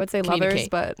couldn't. I would say lovers, Communicate.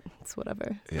 but it's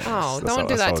whatever. Yeah, Oh, that's don't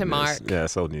do that old to news. Mark. Yeah,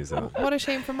 it's old news. Though. What a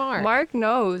shame for Mark. Mark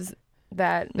knows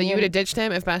that That you would have ditched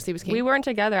him if Basti was king. we weren't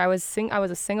together. I was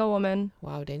a single woman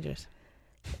Wow, dangerous.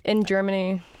 in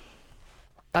Germany.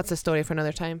 That's a story for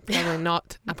another time. Probably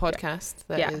not a podcast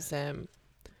that Yeah. is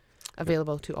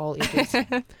available to all ages.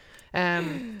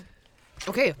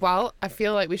 Okay, well, I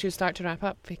feel like we should start to wrap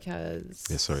up because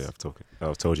Yeah, sorry, I've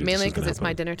told you. mainly this was because it's my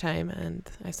gonna dinner time and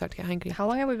I start to get hungry. How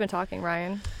long have we been talking,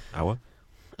 Ryan? happen. Hour,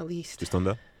 At least, just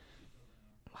under.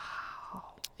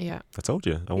 yeah. I told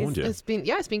you. I warned you. It's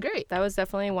been great. That was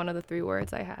definitely one of the 3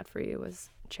 words I had for you was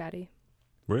chatty.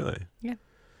 Really? Yeah.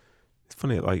 It's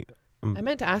funny. Like I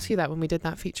meant to ask you that when we did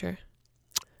that feature.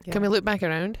 Yeah. Can we look back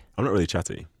around? I'm not really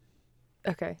chatty.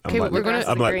 Okay. I'm Okay, like, we're gonna- Grass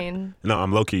I'm is like, green. no,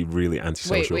 I'm low-key really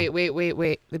antisocial.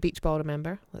 Wait. The beach ball,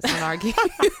 remember? Let's not argue.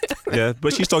 Yeah,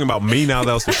 but she's talking about me now,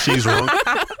 though, so she's wrong.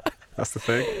 That's the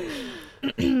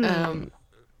thing.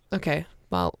 Okay,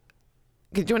 well,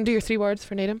 do you want to do your 3 words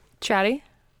for Nadim? Chatty.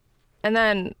 And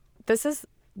then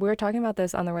we were talking about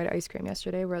this on the way to ice cream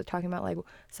yesterday. We were talking about like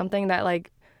something that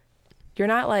like you're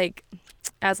not like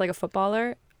as like a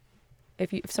footballer.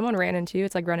 If someone ran into you,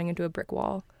 it's like running into a brick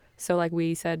wall. So like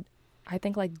we said, I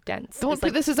think like dense. Don't is, put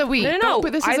like, this as a we. No. Don't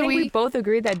put this I as a think we we. both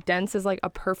agreed that dense is like a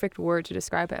perfect word to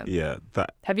describe him. Yeah,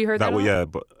 Have you heard that? that. one? Yeah,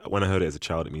 but when I heard it as a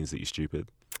child, it means that you're stupid.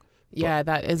 Yeah,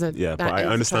 that is a. Yeah, that but I is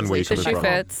a understand where you're coming translation. The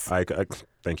shoe from. fits. I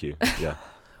thank you. Yeah.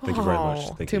 Thank you very much.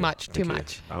 Oh, Thank too you. much. Thank Too you.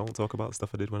 much. I won't talk about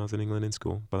stuff I did when I was in England in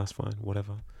school, but that's fine.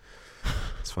 Whatever.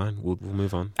 It's fine. We'll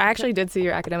move on. I actually did see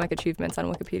your academic achievements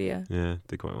on Wikipedia. Yeah,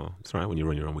 did quite well. It's all right when you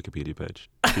run your own Wikipedia page.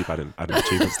 Keep adding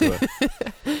achievements to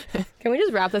it. Can we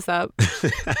just wrap this up?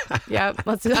 Yeah,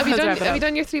 let's Have you wrap it done? Have up. you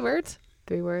done your 3 words?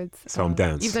 3 words. So I'm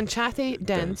dense. You've done chatty,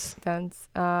 dense. Dense.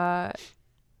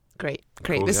 Great.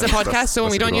 Cool, This yeah. is a podcast, so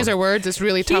when That's we a don't good use one. our words, it's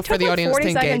really He tough for took the like audience 40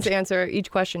 to seconds engage. to answer each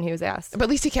question he was asked. But at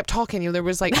least he kept talking. There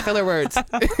was like filler words.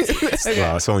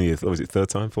 Well, it's only your, was it 3rd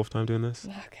time, 4th time doing this?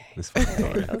 Okay. It's fine.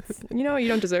 Sorry. You know, you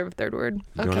don't deserve a 3rd word.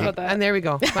 You Okay, wanna- that. and there we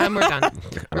go. And we're done. And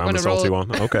I'm gonna the salty roll-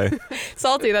 one. Okay.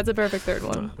 Salty, that's a perfect 3rd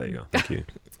one. There you go. Thank you.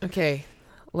 Okay,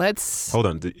 let's. Hold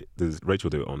on. Does Rachel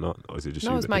do it or not? Or is it just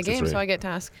No, you it's that my picks the game, 3? so I get to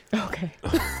ask. Okay.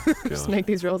 Just God. make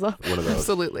these rolls up. One of those.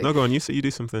 Absolutely. No, go on. You say you do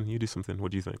something. You do something.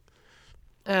 What do you think?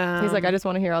 He's like, I just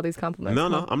want to hear all these compliments. No,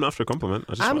 Come no. on. I'm not after a compliment.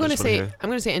 I just I'm want gonna to say. I'm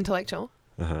gonna say intellectual.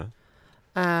 Uh-huh.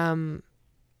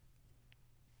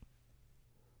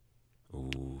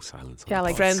 Ooh, silence. Yeah, on the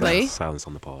like pod. friendly. Silence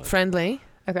on the pod. Friendly,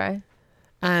 Okay.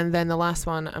 and then the last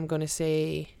one I'm gonna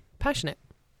say passionate.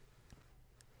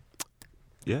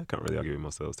 Yeah, can't really argue with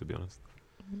most of those, to be honest.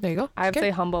 There you go. I would Okay.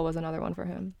 say humble was another one for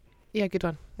him. Yeah, good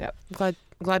one. Yep.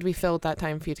 Glad we filled that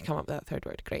time for you to come up with that 3rd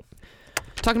word. Great.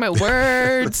 Talking about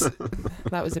words.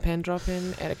 That was a pen drop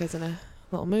in. Erica's in a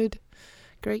little mood.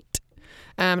 Great.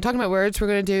 Talking about words, we're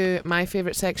going to do my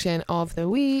favourite section of the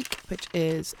week, which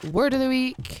is Word of the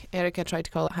Week. Erica tried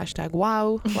to call it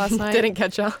 #wow last night. Didn't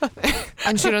catch up.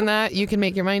 Unsure on that. You can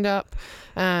make your mind up.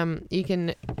 You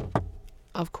can,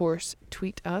 of course,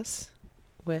 tweet us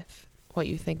with what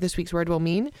you think this week's word will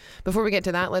mean. Before we get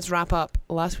to that, let's wrap up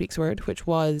last week's word, which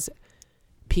was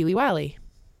Peely Wally.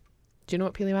 Do you know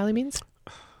what Peely Wally means?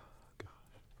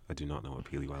 I do not know what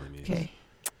Peely Wally means. Okay.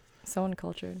 So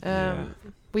uncultured. Yeah.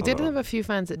 We did Although- have a few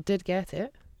fans that did get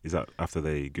it. Is that after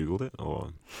they Googled it, or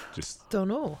just Don't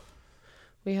know.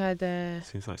 We had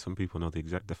seems like some people know the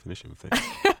exact definition of things?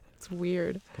 It's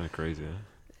weird. Kind of crazy,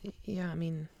 eh? yeah, I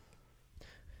mean,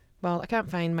 well, I can't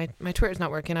find my Twitter's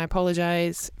not working. I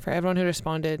apologize for everyone who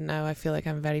responded. Now I feel like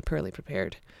I'm very poorly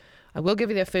prepared. I will give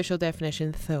you the official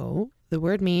definition though. The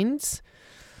word means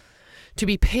to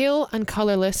be pale and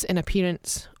colourless in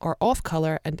appearance or off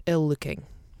colour and ill looking.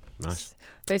 Nice.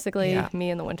 Basically, Yeah. me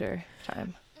in the winter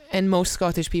time. And most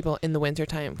Scottish people in the winter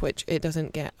time, which it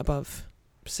doesn't get above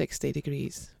 60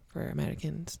 degrees for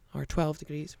Americans or 12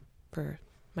 degrees for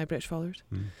my British followers.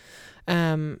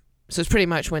 So it's pretty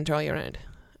much winter all year round.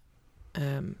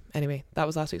 Anyway, that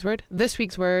was last week's word. This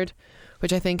week's word,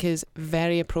 which I think is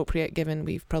very appropriate given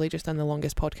we've probably just done the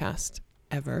longest podcast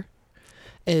ever,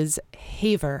 is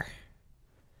haver.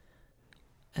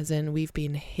 As in we've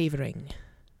been havering.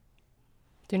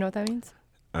 Do you know what that means?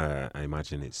 I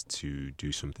imagine it's to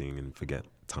do something and forget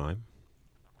time.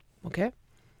 Okay.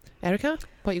 Erica,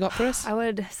 what you got for us? I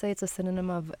would say it's a synonym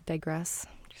of digress.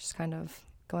 Just kind of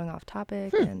going off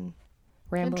topic and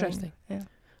rambling. Interesting. Yeah.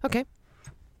 Okay.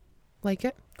 Like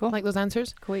it. Cool. Like those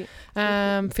answers. Cool.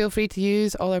 Feel free to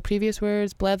use all our previous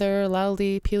words, blether,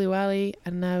 laldy, peely wally,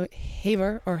 and now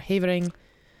haver or havering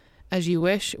as you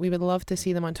wish. We would love to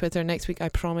see them on Twitter. Next week I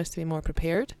promise to be more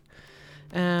prepared.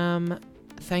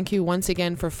 Thank you once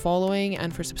again for following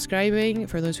and for subscribing.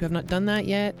 For those who have not done that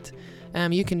yet,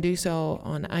 you can do so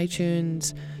on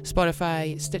iTunes,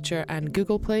 Spotify, Stitcher, and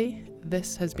Google Play.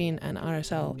 This has been an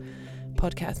RSL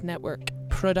Podcast Network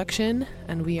production,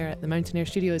 and we are at the Mountaineer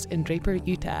Studios in Draper,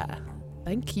 Utah.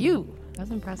 Thank you.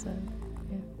 That's impressive.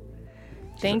 Yeah.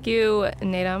 Thank you,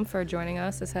 Nadam, for joining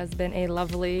us. This has been a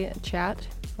lovely chat.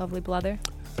 Lovely blether.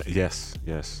 Yes.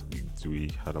 Do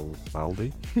we had a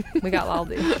laldy? We got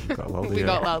laldy. We got laldy. We yeah.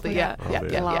 got laldy. Yeah.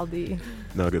 Laldy, Yeah. Laldy.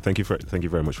 No, good. Thank you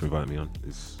very much for inviting me on.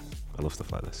 I love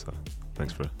stuff like this. So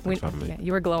thanks for having me. Yeah,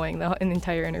 you were glowing in the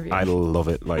entire interview. I love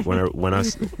it. Like when I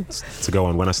to go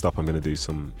on, when I stop, I'm going to do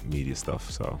some media stuff.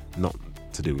 So not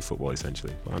to do with football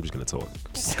essentially, but I'm just going to talk.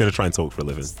 Just going to try and talk for a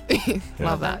living. Yeah.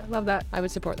 Love that. Love that. I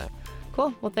would support that.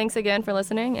 Cool. Well, thanks again for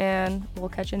listening, and we'll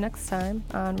catch you next time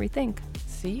on Rethink.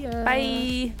 See ya.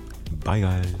 Bye. Bye,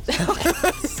 guys.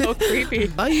 So creepy.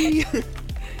 Bye.